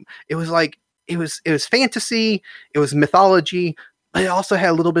little bit. It was like it was fantasy, it was mythology, but it also had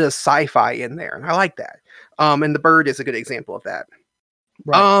a little bit of sci-fi in there, and I like that. And the bird is a good example of that.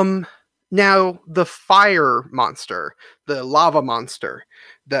 Right. Now, the fire monster, the lava monster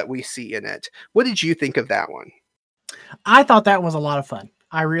that we see in it, what did you think of that one? I thought that was a lot of fun.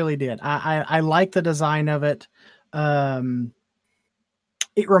 I really did. I like the design of it. It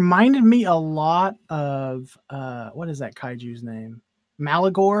reminded me a lot of, what is that kaiju's name?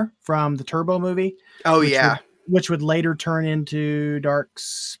 Malagor from the Turbo movie. Oh, yeah. Which would later turn into Dark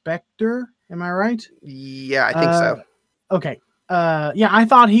Spectre. Am I right? Yeah, I think so. Okay. Yeah, I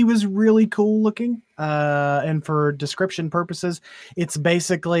thought he was really cool looking. And for description purposes, it's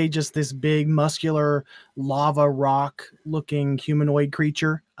basically just this big, muscular, lava rock looking humanoid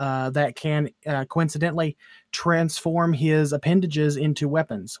creature that can coincidentally transform his appendages into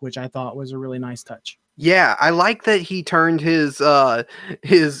weapons, which I thought was a really nice touch. Yeah, I like that he turned his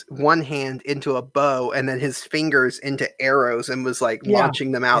one hand into a bow and then his fingers into arrows and was like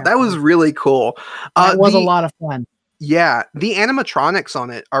launching them out. Yeah. That was really cool. That was a lot of fun. Yeah, the animatronics on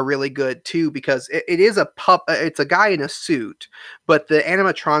it are really good too, because it is it's a guy in a suit, but the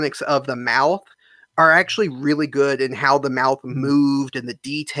animatronics of the mouth are actually really good, and how the mouth moved and the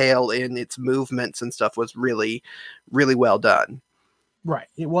detail in its movements and stuff was really, really well done. Right.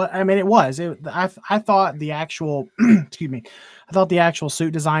 It was. I mean, it was. I thought the actual excuse me. I thought the actual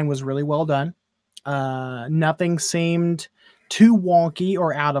suit design was really well done. Nothing seemed too wonky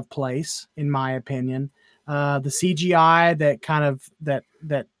or out of place, in my opinion. The CGI that kind of that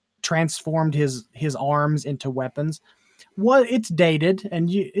transformed his arms into weapons, it's dated,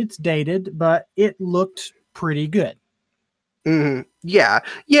 it's dated, but it looked pretty good. Mm-hmm. Yeah,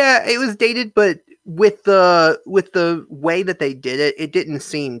 it was dated, but with the way that they did it, it didn't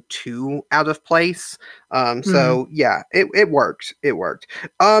seem too out of place. So yeah, it worked. It worked.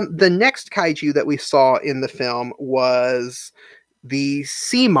 The next kaiju that we saw in the film was the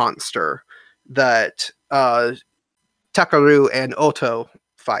sea monster that Takaru and Oto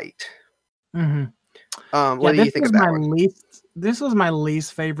fight. Mm-hmm. What do you think of that one? This was my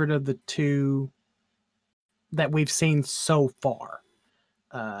least favorite of the two that we've seen so far.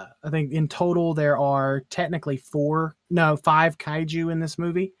 I think in total there are technically 5 kaiju in this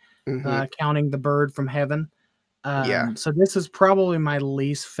movie, counting the bird from heaven. So this is probably my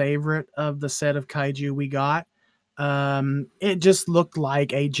least favorite of the set of kaiju we got. It just looked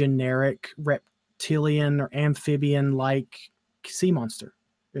like a generic reptilian or amphibian like sea monster.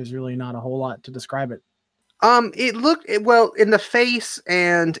 There's really not a whole lot to describe it. It looked well in the face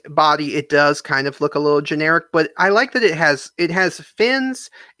and body. It does kind of look a little generic, but I like that it has fins.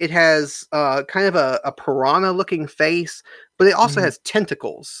 It has kind of a piranha looking face, but it also has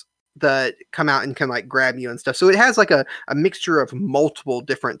tentacles that come out and can like grab you and stuff. So it has like a mixture of multiple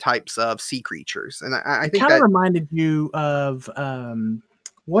different types of sea creatures, and I think kind of reminded you of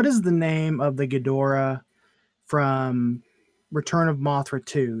what is the name of the Ghidorah from Return of Mothra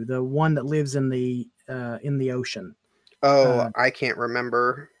 2, the one that lives in the ocean. I can't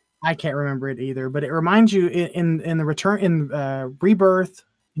remember. I can't remember it either, but it reminds you in the Rebirth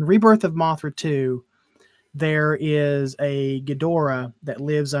of Mothra 2, there is a Ghidorah that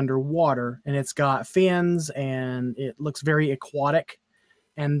lives underwater, and it's got fins and it looks very aquatic.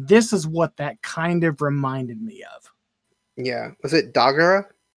 And this is what that kind of reminded me of. Yeah. Was it Dagora?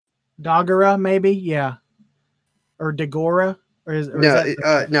 Dagora, maybe? Yeah. Or Dagora? Or is No,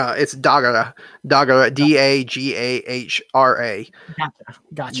 that no, it's Dagora. Dagora, Dagahra.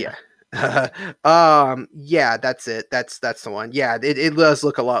 Gotcha. Yeah. Yeah, that's it. That's the one. Yeah, it does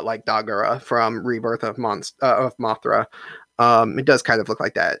look a lot like Dagora from Rebirth of Mothra. It does kind of look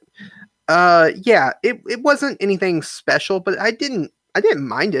like that. Yeah, it wasn't anything special, but I didn't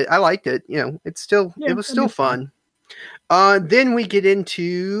mind it. I liked it. You know, it was still fun. Then we get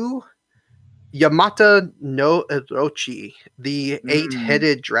into Yamata no Orochi, the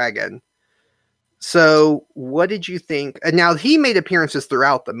 8-headed dragon. So, what did you think? And now he made appearances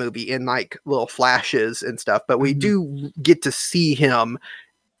throughout the movie in like little flashes and stuff, but we do get to see him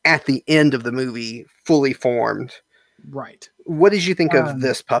at the end of the movie fully formed. Right. What did you think of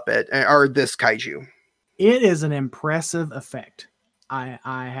this puppet or this kaiju? It is an impressive effect, I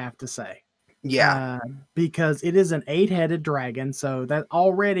have to say. Yeah. Because it is an 8-headed dragon, so that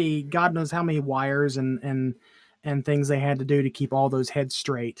already God knows how many wires and things they had to do to keep all those heads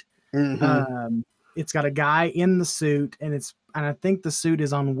straight. It's got a guy in the suit, and I think the suit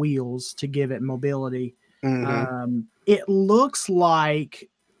is on wheels to give it mobility. It looks like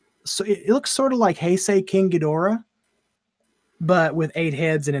it looks sort of like Heisei King Ghidorah, but with 8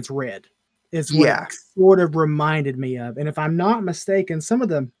 heads, and it's red. It's what it sort of reminded me of. And if I'm not mistaken, some of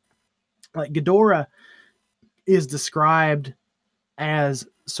them, like Ghidorah, is described as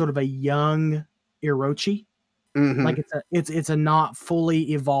sort of a young Orochi. Like it's a not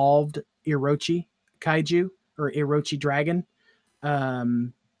fully evolved Orochi kaiju or Orochi dragon.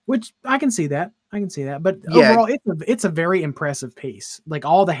 Which I can see that. But overall, it's a very impressive piece. Like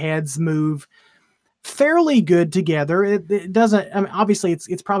all the heads move fairly good together. It doesn't. I mean, obviously,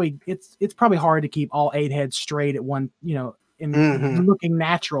 it's probably hard to keep all 8 heads straight at one. You know, in looking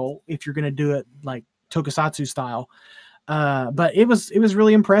natural if you're going to do it like tokusatsu style. But it was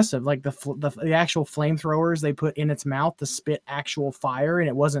really impressive. Like the actual flamethrowers they put in its mouth to spit actual fire, and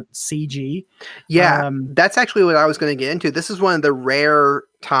it wasn't CG. Yeah, that's actually what I was going to get into. This is one of the rare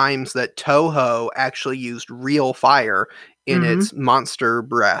times that Toho actually used real fire in its monster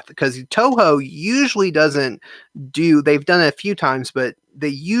breath, because Toho usually doesn't do. They've done it a few times, but they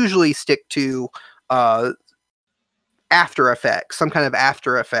usually stick to After Effects, some kind of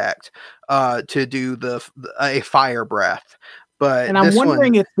After Effect, to do a fire breath. But and I'm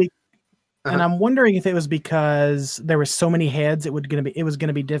wondering I'm wondering if it was because there were so many heads, it was going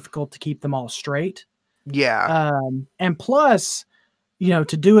to be difficult to keep them all straight. Yeah. And plus, you know,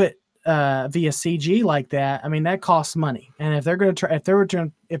 to do it via CG like that, I mean, that costs money. And if they're going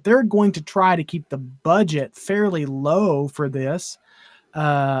to try to keep the budget fairly low for this,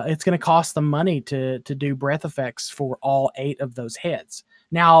 it's going to cost them money to do breath effects for all 8 of those heads.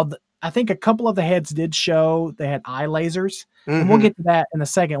 Now, I think a couple of the heads did show they had eye lasers, and we'll get to that in a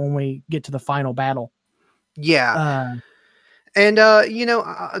second when we get to the final battle. Yeah. And, you know,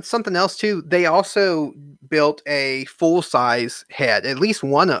 something else too, they also built a full-size head, at least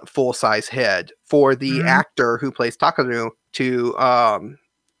one full-size head for the actor who plays Takaru to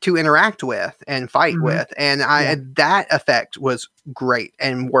interact with and fight with. And that effect was great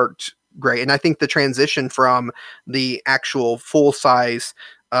and worked great. And I think the transition from the actual full-size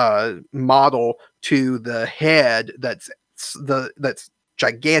model to the head that's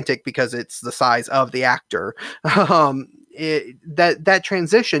gigantic because it's the size of the actor, that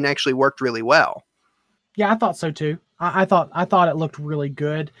transition actually worked really well. Yeah, I thought so too. I thought it looked really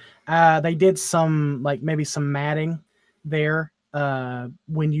good. They did some maybe some matting there when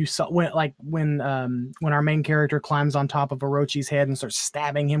our main character climbs on top of Orochi's head and starts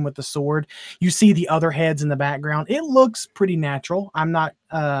stabbing him with the sword. You see the other heads in the background. It looks pretty natural. I'm not.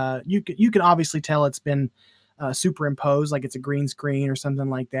 You can obviously tell it's been superimposed, like it's a green screen or something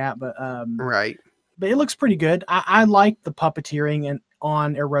like that. But right. But it looks pretty good. I like the puppeteering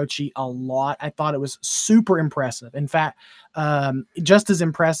on Orochi a lot. I thought it was super impressive. In fact, just as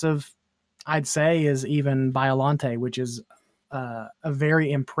impressive, I'd say, is even Biollante, which is a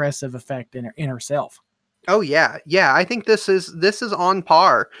very impressive effect in herself. Oh yeah. I think this is on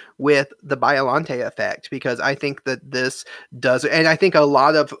par with the Biollante effect, because I think that this does, and I think a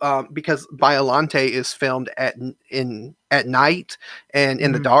lot of because Biollante is filmed at night and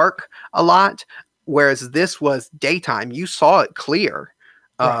in the dark a lot, whereas this was daytime. You saw it clear.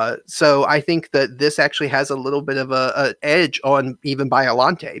 Right. So I think that this actually has a little bit of a edge on even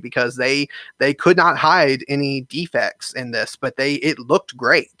Biollante, because they could not hide any defects in this, but it looked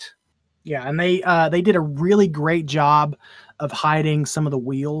great. Yeah, and they did a really great job of hiding some of the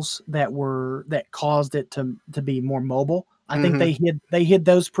wheels that caused it to be more mobile. I think they hid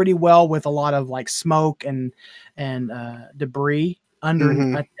those pretty well with a lot of like smoke and debris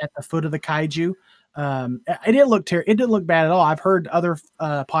under at the foot of the kaiju. It didn't look bad at all. I've heard other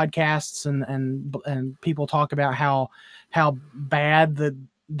podcasts and people talk about how bad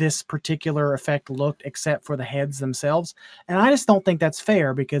this particular effect looked, except for the heads themselves. And I just don't think that's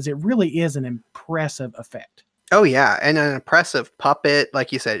fair because it really is an impressive effect. Oh yeah, and an impressive puppet,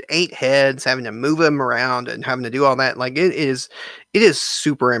 like you said, 8 heads, having to move them around and having to do all that. Like it is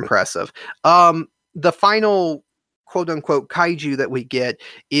super impressive. The final quote unquote kaiju that we get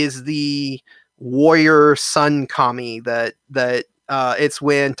is the warrior sun kami that it's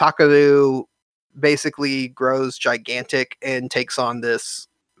when Takaru basically grows gigantic and takes on this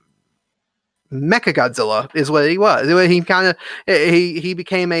Mechagodzilla is what he was. He kind of he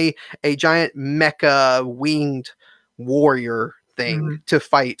became a giant mecha winged warrior thing to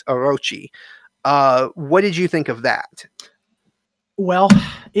fight Orochi. What did you think of that? Well,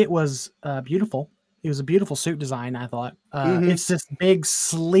 it was beautiful. It was a beautiful suit design, I thought. It's this big,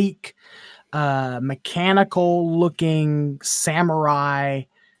 sleek, mechanical looking samurai.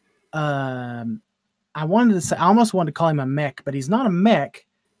 I almost wanted to call him a mech, but he's not a mech.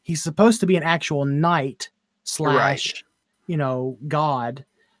 He's supposed to be an actual knight / god.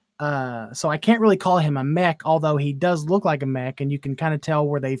 So I can't really call him a mech, although he does look like a mech, and you can kind of tell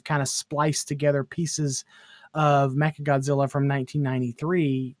where they've kind of spliced together pieces of Mechagodzilla from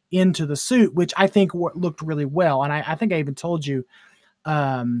 1993 into the suit, which I think looked really well. And I think I even told you,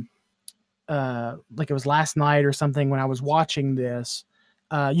 like it was last night or something when I was watching this.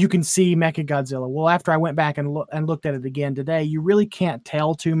 You can see Mechagodzilla. Well, after I went back and looked at it again today, you really can't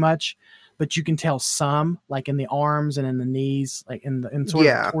tell too much, but you can tell some, like in the arms and in the knees, like in sort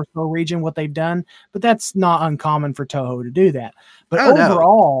of the torso region, what they've done. But that's not uncommon for Toho to do that. But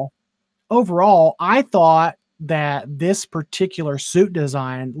overall, I thought that this particular suit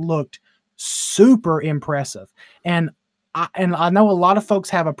design looked super impressive. And I know a lot of folks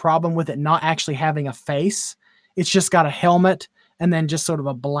have a problem with it not actually having a face. It's just got a helmet and then just sort of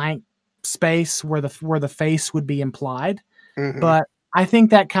a blank space where the face would be implied. But I think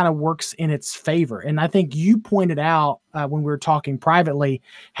that kind of works in its favor. And I think you pointed out when we were talking privately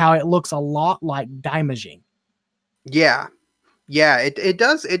how it looks a lot like Daimajin. Yeah. Yeah, it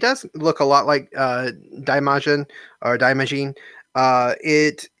does look a lot like Daimajin or Daimajin.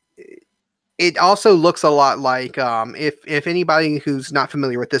 It also looks a lot like if anybody who's not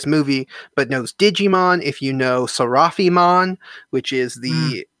familiar with this movie but knows Digimon, if you know Seraphimon, which is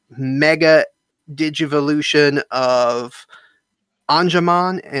the mega digivolution of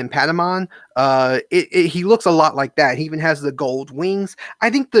Angemon and Patamon, he looks a lot like that. He even has the gold wings.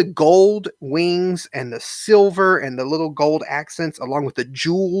 I think the gold wings and the silver and the little gold accents, along with the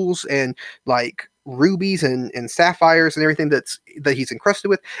jewels and like rubies and sapphires and everything that he's encrusted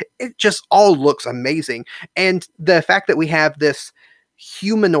with, it just all looks amazing. And the fact that we have this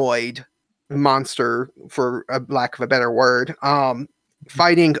humanoid monster, for a lack of a better word,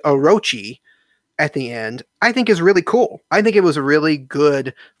 fighting Orochi at the end, I think is really cool. I think it was a really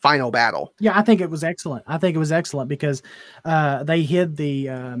good final battle. Yeah, I think it was excellent. Because they hid the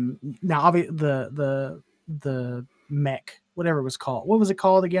the mech, whatever it was called. What was it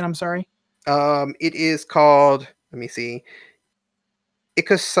called again? I'm sorry. It is called, let me see,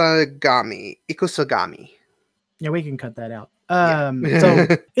 Ikusagami. Yeah, we can cut that out. So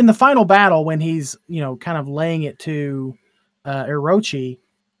in the final battle, when he's, kind of laying it to Orochi,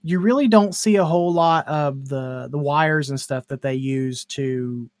 you really don't see a whole lot of the wires and stuff that they use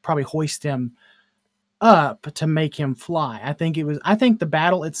to probably hoist him up to make him fly. I think the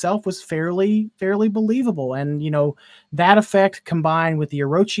battle itself was fairly believable. And, that effect combined with the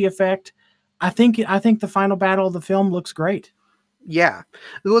Orochi effect, I think the final battle of the film looks great. Yeah.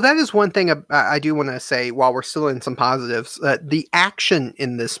 Well, that is one thing I do want to say while we're still in some positives. The action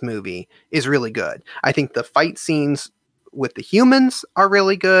in this movie is really good. I think the fight scenes with the humans are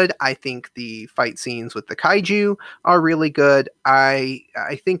really good. I think the fight scenes with the kaiju are really good. I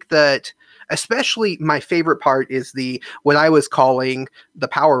think that especially my favorite part is what I was calling the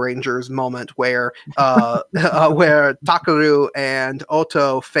Power Rangers moment where where Takaru and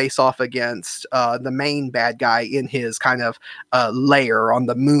Oto face off against the main bad guy in his kind of lair on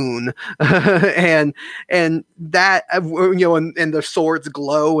the moon, and that and the swords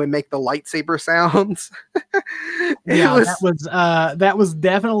glow and make the lightsaber sounds. That was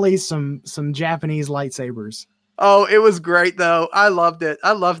definitely some Japanese lightsabers. Oh, it was great though. I loved it.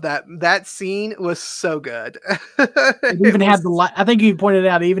 I loved that. That scene was so good. It even had the light. I think you pointed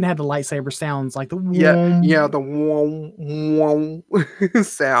out. It even had the lightsaber sounds, like the yeah, the wong wong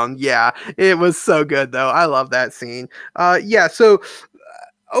sound. Yeah, it was so good though. I love that scene. Yeah. So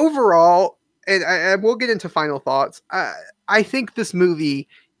overall, and we'll get into final thoughts. I think this movie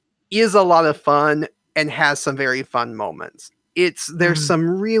is a lot of fun and has some very fun moments. There's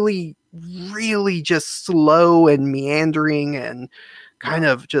some really, really just slow and meandering and kind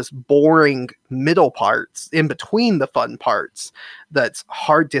of just boring middle parts in between the fun parts that's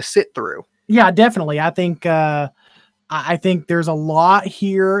hard to sit through. Yeah, definitely. I think there's a lot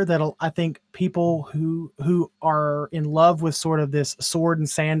here that I think people who are in love with sort of this sword and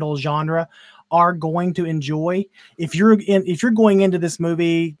sandal genre are going to enjoy. If you're going into this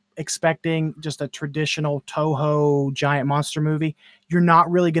movie expecting just a traditional Toho giant monster movie, you're not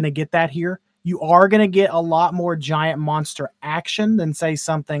really going to get that here. You are going to get a lot more giant monster action than, say,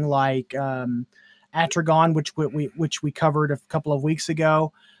 something like Atragon, which we covered a couple of weeks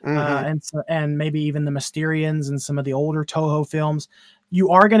ago. And maybe even the Mysterians and some of the older Toho films. You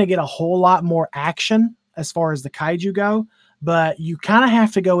are going to get a whole lot more action as far as the kaiju go, but you kind of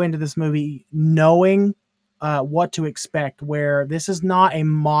have to go into this movie knowing what to expect, where this is not a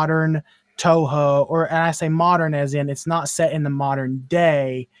modern Toho, and I say modern as in it's not set in the modern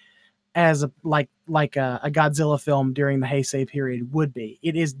day as like a Godzilla film during the Heisei period would be.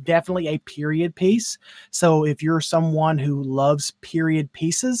 It is definitely a period piece. So if you're someone who loves period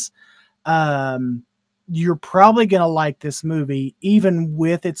pieces, you're probably going to like this movie, even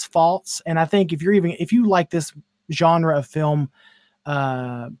with its faults. And I think if you like this genre of film,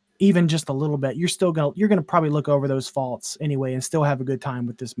 even just a little bit, you're going to probably look over those faults anyway and still have a good time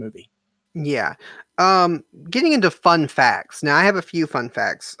with this movie. Yeah. Getting into fun facts. Now I have a few fun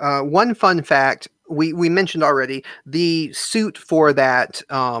facts. One fun fact we mentioned already, the suit for that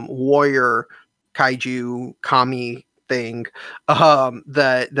warrior kaiju kami thing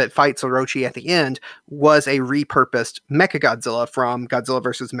that fights Orochi at the end was a repurposed Mechagodzilla from Godzilla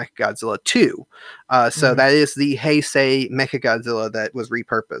vs. Mechagodzilla 2. So that is the Heisei Mechagodzilla that was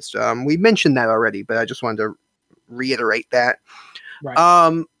repurposed. We mentioned that already, but I just wanted to reiterate that.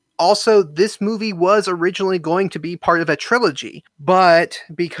 Right. Also, this movie was originally going to be part of a trilogy, but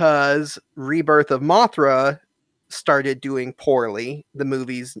because Rebirth of Mothra started doing poorly, the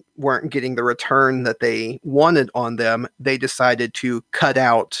movies weren't getting the return that they wanted on them, they decided to cut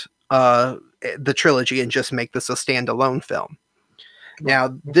out the trilogy and just make this a standalone film.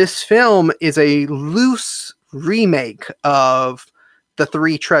 Now, this film is a loose remake of The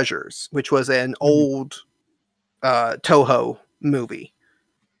Three Treasures, which was an old Toho movie.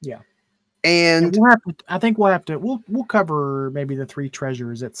 Yeah. And we'll cover maybe The Three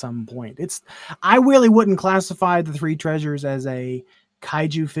Treasures at some point. I really wouldn't classify The Three Treasures as a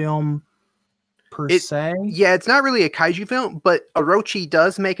kaiju film per se. Yeah, it's not really a kaiju film, but Orochi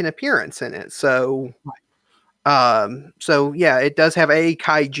does make an appearance in it. So yeah, it does have a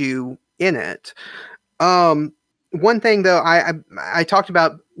kaiju in it. One thing though, I talked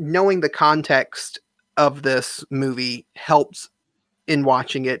about knowing the context of this movie helps in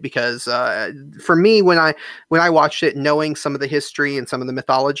watching it, because for me, when I watched it, knowing some of the history and some of the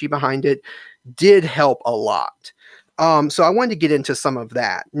mythology behind it did help a lot. So I wanted to get into some of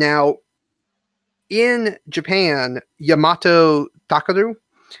that. Now, in Japan, Yamato Takeru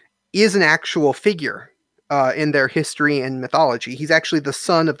is an actual figure in their history and mythology. He's actually the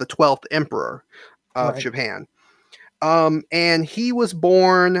son of the 12th emperor of Japan. And he was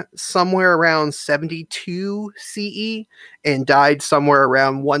born somewhere around 72 CE and died somewhere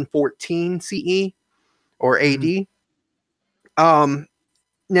around 114 CE or AD.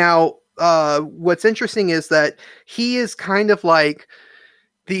 Now, what's interesting is that he is kind of like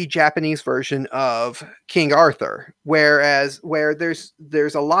the Japanese version of King Arthur, where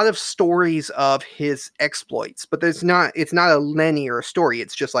there's a lot of stories of his exploits, but it's not a linear story.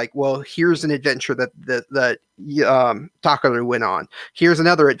 It's just like, well, here's an adventure that Takeru went on. Here's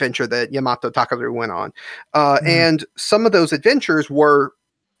another adventure that Yamato Takeru went on. And some of those adventures were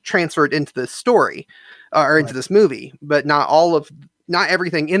transferred into this story or into this movie, but not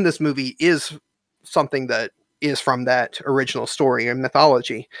everything in this movie is something that is from that original story and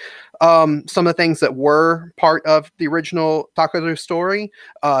mythology. Some of the things that were part of the original Takeru story,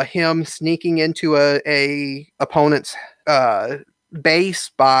 him sneaking into a opponent's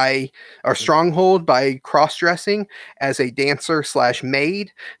base or stronghold by cross-dressing as a dancer /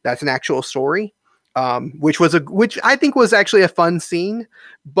 maid. That's an actual story, which I think was actually a fun scene.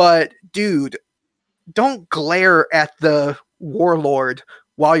 But dude, don't glare at the warlord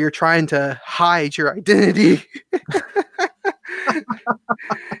while you're trying to hide your identity.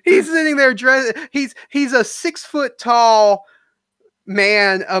 He's sitting there dressed. He's a 6 foot tall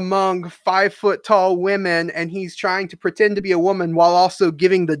man among 5 foot tall women, and he's trying to pretend to be a woman while also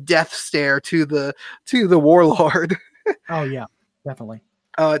giving the death stare to the warlord. Oh yeah, definitely.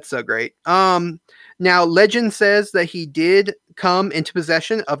 Oh, it's so great. Now legend says that he did come into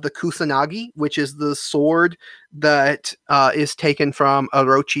possession of the Kusanagi, which is the sword that is taken from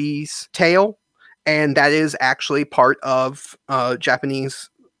Orochi's tail, and that is actually part of Japanese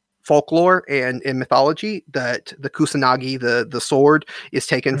folklore and in mythology, that the Kusanagi, the sword, is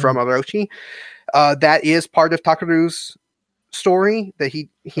taken from Orochi. That is part of Takeru's story, that he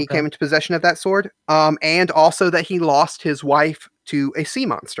came into possession of that sword, and also that he lost his wife to a sea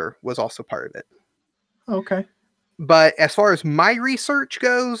monster was also part of it. Okay. But as far as my research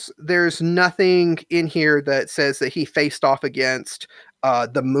goes, there's nothing in here that says that he faced off against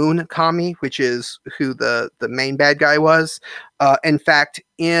the Moon Kami, which is who the main bad guy was. In fact,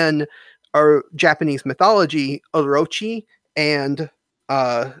 in our Japanese mythology, Orochi and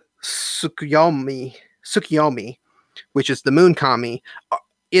Tsukuyomi, which is the Moon Kami,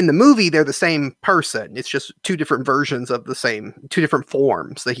 in the movie, they're the same person. It's just two different versions of the same, two different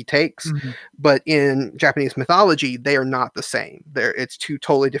forms that he takes. Mm-hmm. But in Japanese mythology, they are not the same. It's two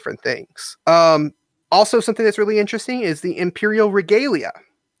totally different things. Also, something that's really interesting is the Imperial Regalia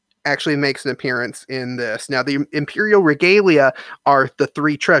actually makes an appearance in this. Now, the Imperial Regalia are the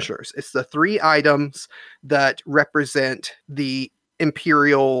 3 treasures. It's the 3 items that represent the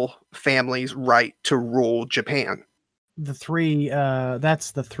imperial family's right to rule Japan. The 3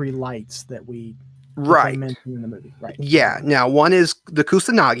 that's the 3 lights that we mentioned in the movie, right? Yeah. Now, one is the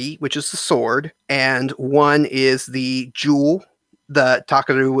Kusanagi, which is the sword, and one is the jewel that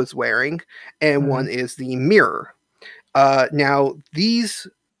Takeru was wearing, and one is the mirror. Now, these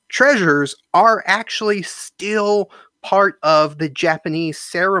treasures are actually still part of the Japanese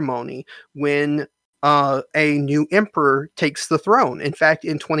ceremony when a new emperor takes the throne. In fact,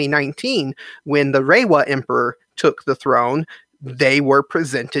 in 2019, when the Reiwa emperor took the throne, they were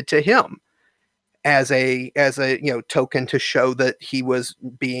presented to him as a token to show that he was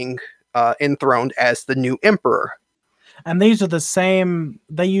being enthroned as the new emperor. And these are the same.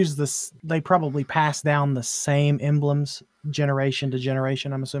 They probably pass down the same emblems generation to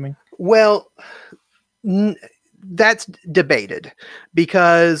generation, I'm assuming. Well, that's debated,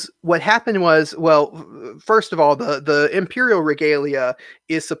 because what happened was, well, first of all, the Imperial Regalia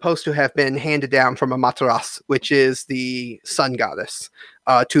is supposed to have been handed down from Amaterasu, which is the sun goddess,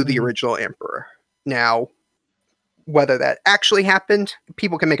 to the original emperor. Now, whether that actually happened,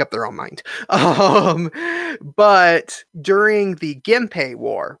 people can make up their own mind. But during the Genpei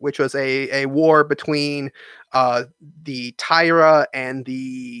War, which was a war between the Taira and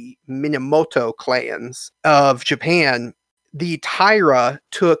the Minamoto clans of Japan, the Taira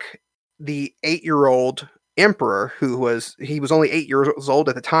took the 8-year-old emperor, he was only 8 years old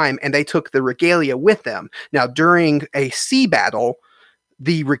at the time, and they took the regalia with them. Now, during a sea battle,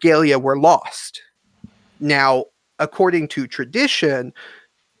 the regalia were lost. Now, according to tradition,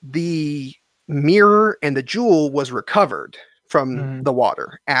 the mirror and the jewel was recovered from the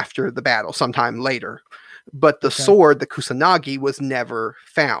water after the battle sometime later. But the sword, the Kusanagi, was never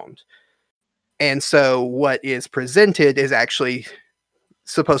found. And so what is presented is actually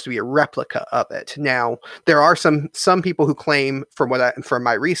supposed to be a replica of it. Now, there are some people who claim, from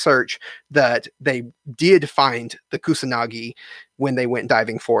my research, that they did find the Kusanagi when they went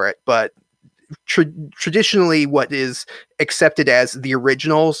diving for it, but traditionally what is accepted as the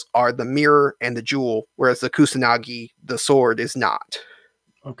originals are the mirror and the jewel, whereas the Kusanagi, the sword, is not.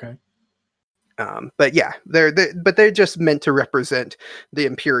 Okay. But yeah, they're just meant to represent the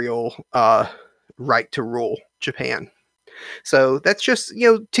imperial right to rule Japan. So that's just,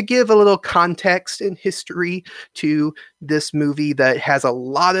 to give a little context and history to this movie that has a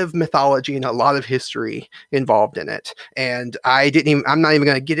lot of mythology and a lot of history involved in it. And I'm not even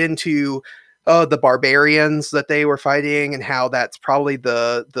going to get into the barbarians that they were fighting and how that's probably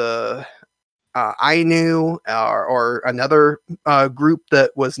the Ainu or another group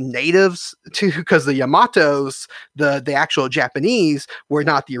that was natives to, because the Yamatos, the actual Japanese, were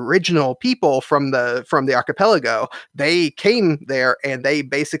not the original people from the archipelago. They came there and they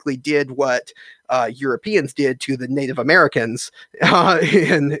basically did what Europeans did to the Native Americans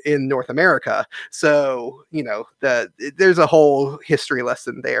in North America. So, there's a whole history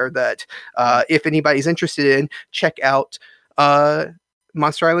lesson there that if anybody's interested in, check out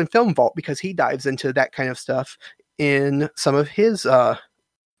Monster Island Film Vault, because he dives into that kind of stuff in some of his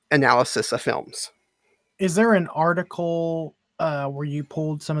analysis of films. Is there an article where you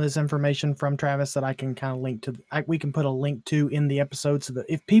pulled some of this information from, Travis, that I can kind of link to. We can put a link to in the episode so that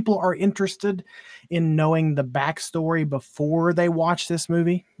if people are interested in knowing the backstory before they watch this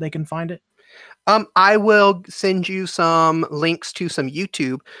movie, they can find it. I will send you some links to some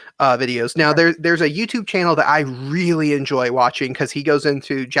YouTube videos. Now, there's a YouTube channel that I really enjoy watching because he goes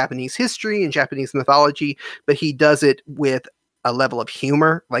into Japanese history and Japanese mythology, but he does it with a level of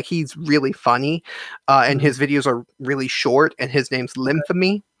humor. Like, he's really funny, and his videos are really short, and his name's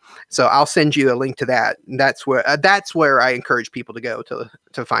Lymphemy. So I'll send you a link to that. That's where I encourage people to go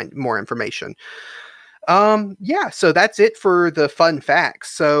to find more information. So that's it for the fun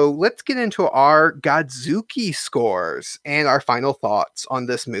facts. So let's get into our Godzuki scores and our final thoughts on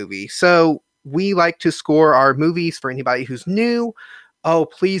this movie. So we like to score our movies for anybody who's new. Oh,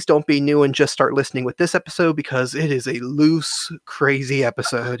 please don't be new and just start listening with this episode because it is a loose, crazy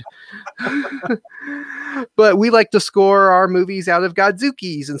episode. But we like to score our movies out of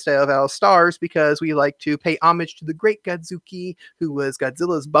Godzukis instead of out of stars because we like to pay homage to the great Godzuki, who was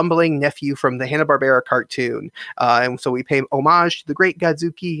Godzilla's bumbling nephew from the Hanna-Barbera cartoon. And so we pay homage to the great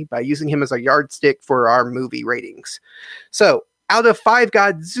Godzuki by using him as a yardstick for our movie ratings. So out of 5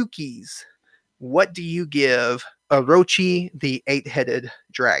 Godzukis, what do you give Orochi, the 8-headed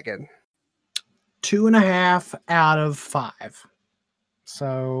dragon? 2.5 out of 5.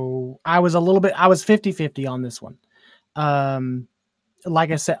 So I was 50-50 on this one.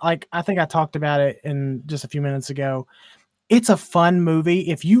 Like I said, I think I talked about it in just a few minutes ago. It's a fun movie.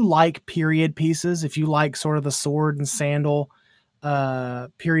 If you like period pieces, if you like sort of the sword and sandal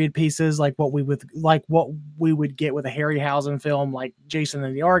period pieces, like what we would get with a Harryhausen film, like Jason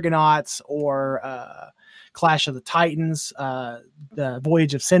and the Argonauts or Clash of the Titans, the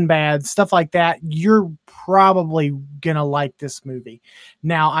Voyage of Sinbad, stuff like that, you're probably gonna like this movie.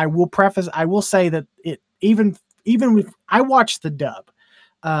 Now, I will say that it even with I watched the dub,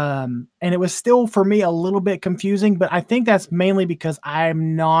 and it was still for me a little bit confusing, but I think that's mainly because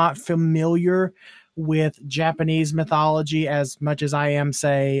I'm not familiar with Japanese mythology as much as I am,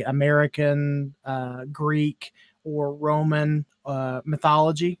 say, American, Greek, or Roman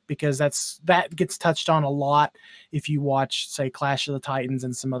mythology, because that gets touched on a lot if you watch, say, Clash of the Titans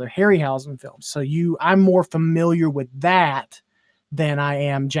and some other Harryhausen films. So I'm more familiar with that than I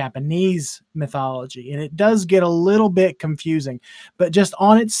am Japanese mythology, and it does get a little bit confusing. But just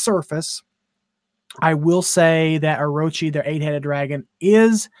on its surface, I will say that Orochi, the 8-headed dragon,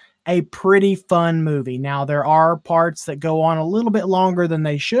 is a pretty fun movie. Now, there are parts that go on a little bit longer than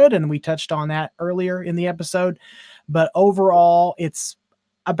they should, and we touched on that earlier in the episode. But overall, it's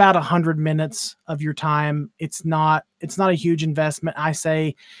about 100 minutes of your time. It's not a huge investment. I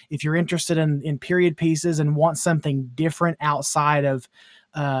say if you're interested in period pieces and want something different outside of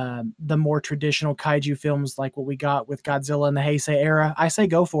the more traditional kaiju films like what we got with Godzilla in the Heisei era, I say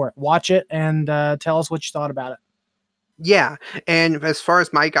go for it. Watch it and tell us what you thought about it. Yeah, and as far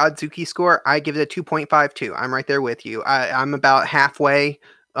as my Godzuki score, I give it a 2.52. I'm right there with you. I'm about halfway,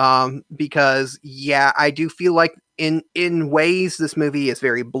 because I do feel like in ways this movie is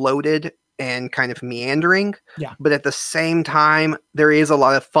very bloated and kind of meandering. Yeah. But at the same time, there is a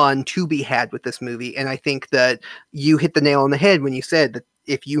lot of fun to be had with this movie, and I think that you hit the nail on the head when you said that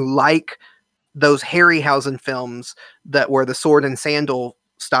if you like those Harryhausen films that were the sword and sandal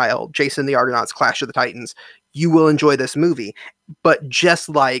style, Jason the Argonauts, Clash of the Titans, you will enjoy this movie. But just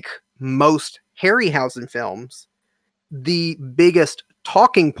like most Harryhausen films, the biggest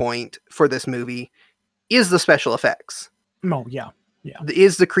talking point for this movie is the special effects. Oh, yeah. Yeah.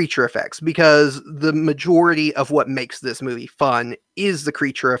 Is the creature effects, because the majority of what makes this movie fun is the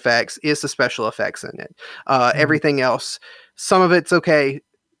creature effects, is the special effects in it. Everything else, some of it's okay,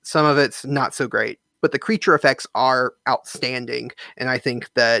 some of it's not so great, but the creature effects are outstanding. And I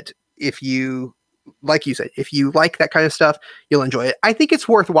think that if you, like you said, if you like that kind of stuff, you'll enjoy it. I think it's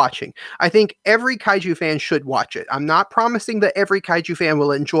worth watching. I think every kaiju fan should watch it. I'm not promising that every kaiju fan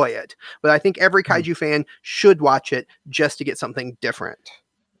will enjoy it, but I think every kaiju fan should watch it just to get something different.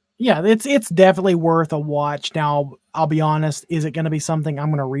 Yeah, it's definitely worth a watch. Now, I'll be honest, is it going to be something I'm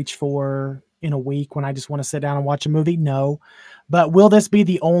going to reach for in a week when I just want to sit down and watch a movie? No. But will this be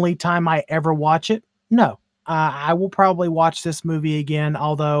the only time I ever watch it? No. I will probably watch this movie again,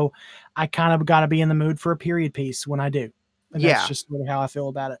 although I kind of got to be in the mood for a period piece when I do. And that's just really how I feel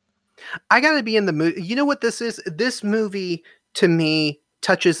about it. I got to be in the mood. You know what this is? This movie, to me,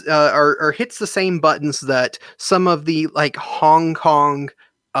 touches or hits the same buttons that some of the like Hong Kong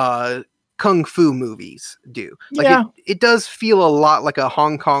kung fu movies do. Like it does feel a lot like a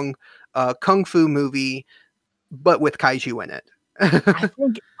Hong Kong kung fu movie, but with kaiju in it.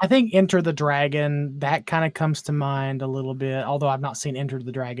 I think Enter the Dragon, that kind of comes to mind a little bit, although I've not seen Enter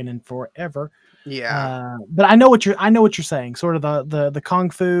the Dragon in forever. Yeah. But I know what you're saying. Sort of the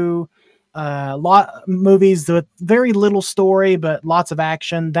kung fu lot movies with very little story but lots of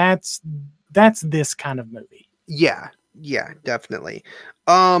action. That's this kind of movie. Yeah, definitely.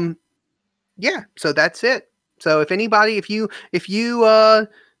 Yeah, so that's it. So if anybody, if you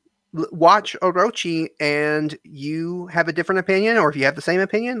watch Orochi and you have a different opinion, or if you have the same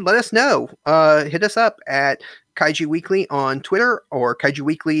opinion, let us know. Hit us up at Kaiju Weekly on Twitter or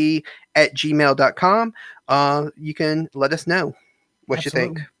kaijuweekly@gmail.com. You can let us know what Absolutely. You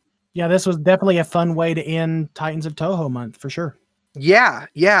think. Yeah, this was definitely a fun way to end Titans of Toho month for sure. Yeah,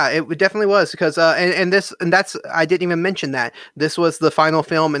 it definitely was, because and that's I didn't even mention that this was the final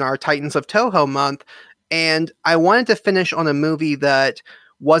film in our Titans of Toho month, and I wanted to finish on a movie that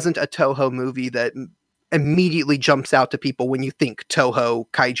wasn't a Toho movie that immediately jumps out to people when you think Toho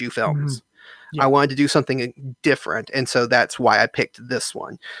kaiju films. Mm-hmm. Yeah. I wanted to do something different, and so that's why I picked this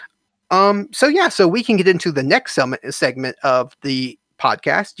one. So we can get into the next segment of the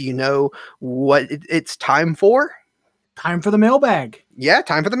podcast. Do you know what it's time for? Time for the mailbag. Yeah,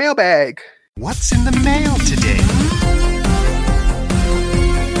 time for the mailbag. What's in the mail today?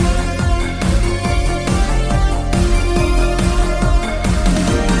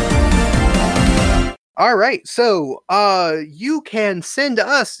 All right, so you can send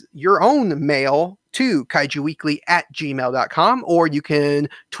us your own mail to kaijuweekly@gmail.com, or you can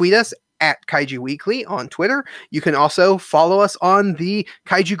tweet us at Kaiju Weekly on Twitter. You can also follow us on the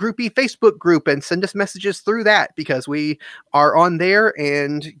Kaiju Groupie Facebook group and send us messages through that, because we are on there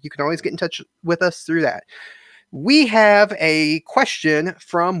and you can always get in touch with us through that. We have a question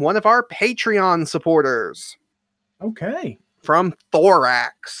from one of our Patreon supporters. Okay. From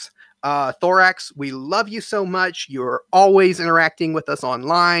Thorax. Thorax, we love you so much. You're always interacting with us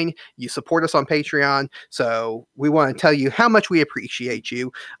online. You support us on Patreon. So we want to tell you how much we appreciate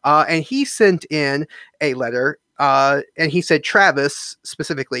you. And he sent in a letter, and he said, Travis,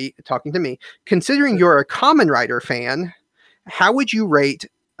 specifically talking to me, considering you're a Kamen Rider fan, how would you rate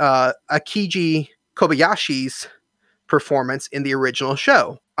Akiji Kobayashi's performance in the original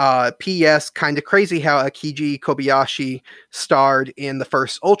show? P.S. Kind of crazy how Akiji Kobayashi starred in the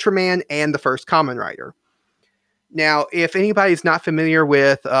first Ultraman and the first Kamen Rider. Now, if anybody's not familiar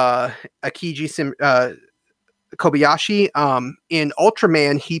with Akiji Kobayashi, in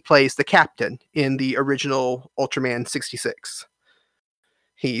Ultraman, he plays the captain in the original Ultraman 66.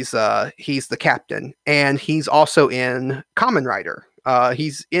 He's the captain, and he's also in Kamen Rider.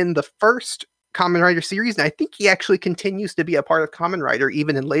 He's in the first Kamen Rider series, and I think he actually continues to be a part of Kamen Rider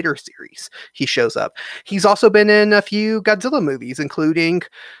even in later series. He shows up. He's also been in a few Godzilla movies, including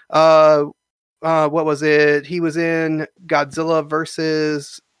what was it? He was in Godzilla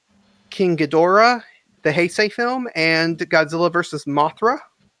versus King Ghidorah, the Heisei film, and Godzilla versus Mothra.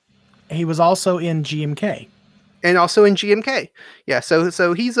 He was also in GMK. And also in GMK. Yeah,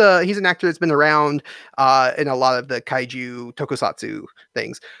 so he's an actor that's been around in a lot of the kaiju tokusatsu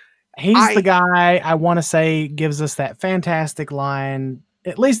things. He's the guy, I want to say, gives us that fantastic line,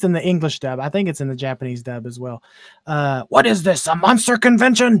 at least in the English dub. I think it's in the Japanese dub as well. What is this, a monster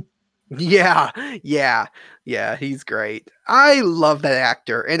convention? Yeah, he's great. I love that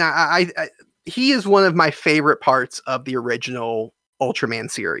actor. And I he is one of my favorite parts of the original Ultraman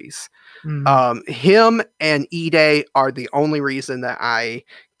series. Mm. Him and Ide are the only reason that I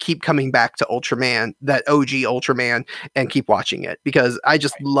keep coming back to Ultraman, that OG Ultraman, and keep watching it, because I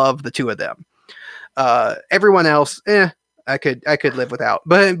just love the two of them. Everyone else, I could live without,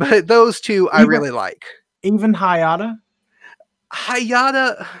 but those two I really like. Even Hayata?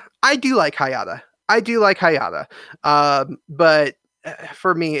 I do like Hayata. But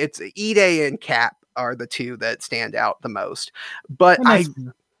for me, it's Ide and Cap are the two that stand out the most. But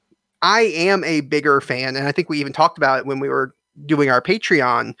I am a bigger fan, and I think we even talked about it when we were doing our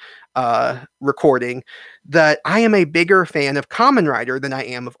Patreon recording, that I am a bigger fan of Kamen Rider than I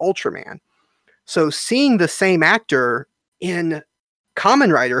am of Ultraman. So seeing the same actor in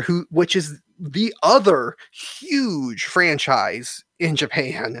Kamen Rider, which is the other huge franchise in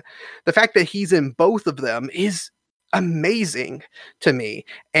Japan, the fact that he's in both of them is amazing to me.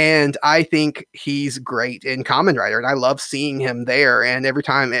 And I think he's great in Kamen Rider, and I love seeing him there. And every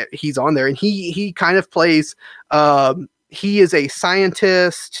time he's on there, and he kind of plays, he is a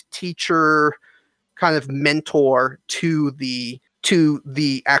scientist, teacher, kind of mentor to the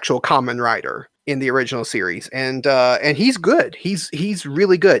actual Kamen Rider in the original series. And he's good. He's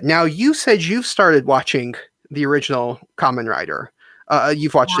really good. Now, you said you've started watching the original Kamen Rider.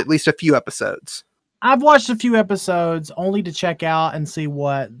 You've watched at least a few episodes. I've watched a few episodes only to check out and see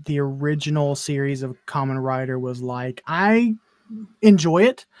what the original series of Kamen Rider was like. I enjoy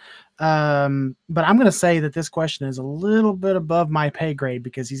it. But I'm going to say that this question is a little bit above my pay grade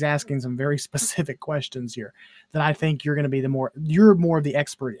because he's asking some very specific questions here that I think you're going to be you're more of the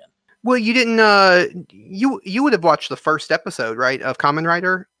expert in. Well, you didn't, you would have watched the first episode, right, of Kamen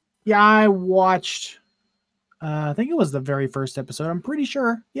Rider? Yeah, I watched, I think it was the very first episode. I'm pretty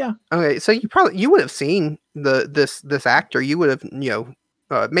sure. Yeah. Okay. So you would have seen this actor. You would have,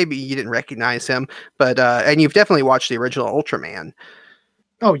 maybe you didn't recognize him, but, and you've definitely watched the original Ultraman.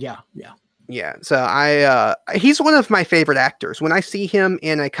 Oh yeah. Yeah. Yeah, so he's one of my favorite actors. When I see him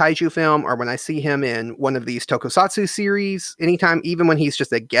in a kaiju film or when I see him in one of these tokusatsu series, anytime, even when he's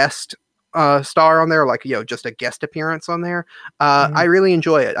just a guest star on there, like, just a guest appearance on there, I really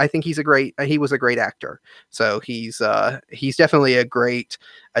enjoy it. I think he was a great actor. So he's definitely a great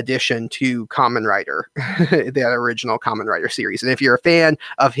addition to Kamen Rider, that original Kamen Rider series. And if you're a fan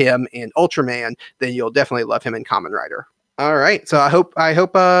of him in Ultraman, then you'll definitely love him in Kamen Rider. All right, so I hope I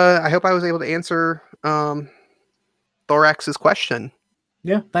was able to answer Thorax's question.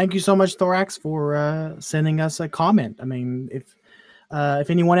 Yeah, thank you so much, Thorax, for sending us a comment. I mean, if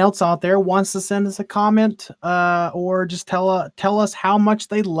anyone else out there wants to send us a comment or just tell us how much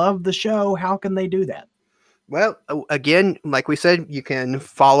they love the show, how can they do that? Well, again, like we said, you can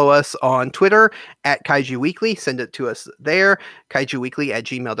follow us on Twitter at Kaiju Weekly. Send it to us there,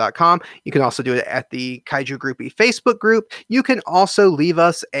 kaijuweekly@gmail.com. You can also do it at the Kaiju Groupie Facebook group. You can also leave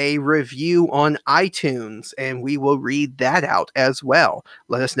us a review on iTunes, and we will read that out as well.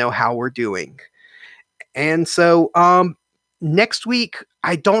 Let us know how we're doing. And so next week,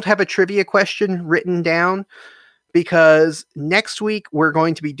 I don't have a trivia question written down, because next week we're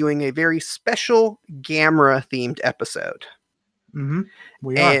going to be doing a very special Gamera themed episode. Mm-hmm.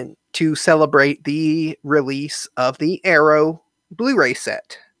 We are. And to celebrate the release of the Arrow Blu-ray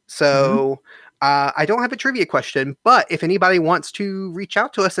set. So I don't have a trivia question, but if anybody wants to reach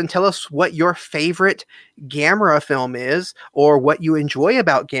out to us and tell us what your favorite Gamera film is, or what you enjoy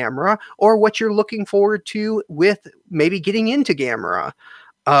about Gamera, or what you're looking forward to with maybe getting into Gamera,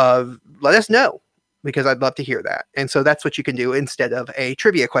 let us know, because I'd love to hear that. And so that's what you can do instead of a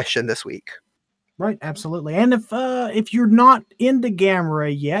trivia question this week. Right, absolutely. And if you're not into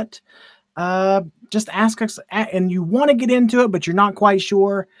Gamera yet, just ask us, and you want to get into it, but you're not quite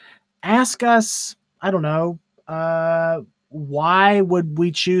sure, ask us, I don't know, why would we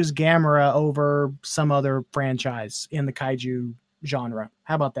choose Gamera over some other franchise in the kaiju genre?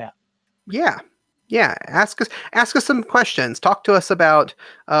 How about that? Yeah. Yeah, ask us some questions. Talk to us about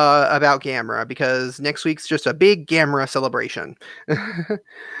Gamera, because next week's just a big Gamera celebration.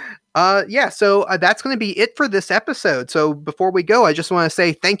 So that's going to be it for this episode. So before we go, I just want to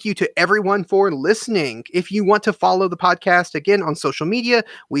say thank you to everyone for listening. If you want to follow the podcast again on social media,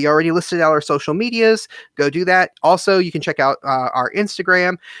 we already listed out our social medias. Go do that. Also, you can check out our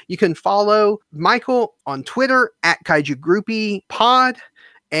Instagram. You can follow Michael on Twitter at Kaiju Groupie Pod,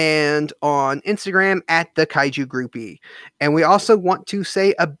 and on Instagram at the Kaiju Groupie. And we also want to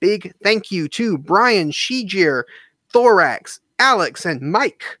say a big thank you to Brian, Shijir, Thorax, Alex, and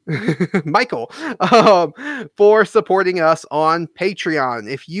Michael, for supporting us on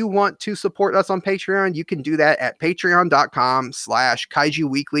Patreon. If you want to support us on Patreon, you can do that at patreon.com/Kaiju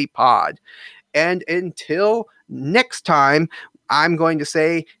Weekly Pod. And until next time, I'm going to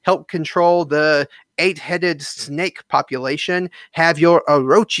say, help control the 8-headed snake population. Have your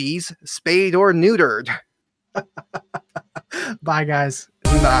Orochis spayed or neutered. Bye, guys.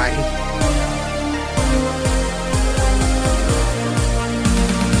 Bye.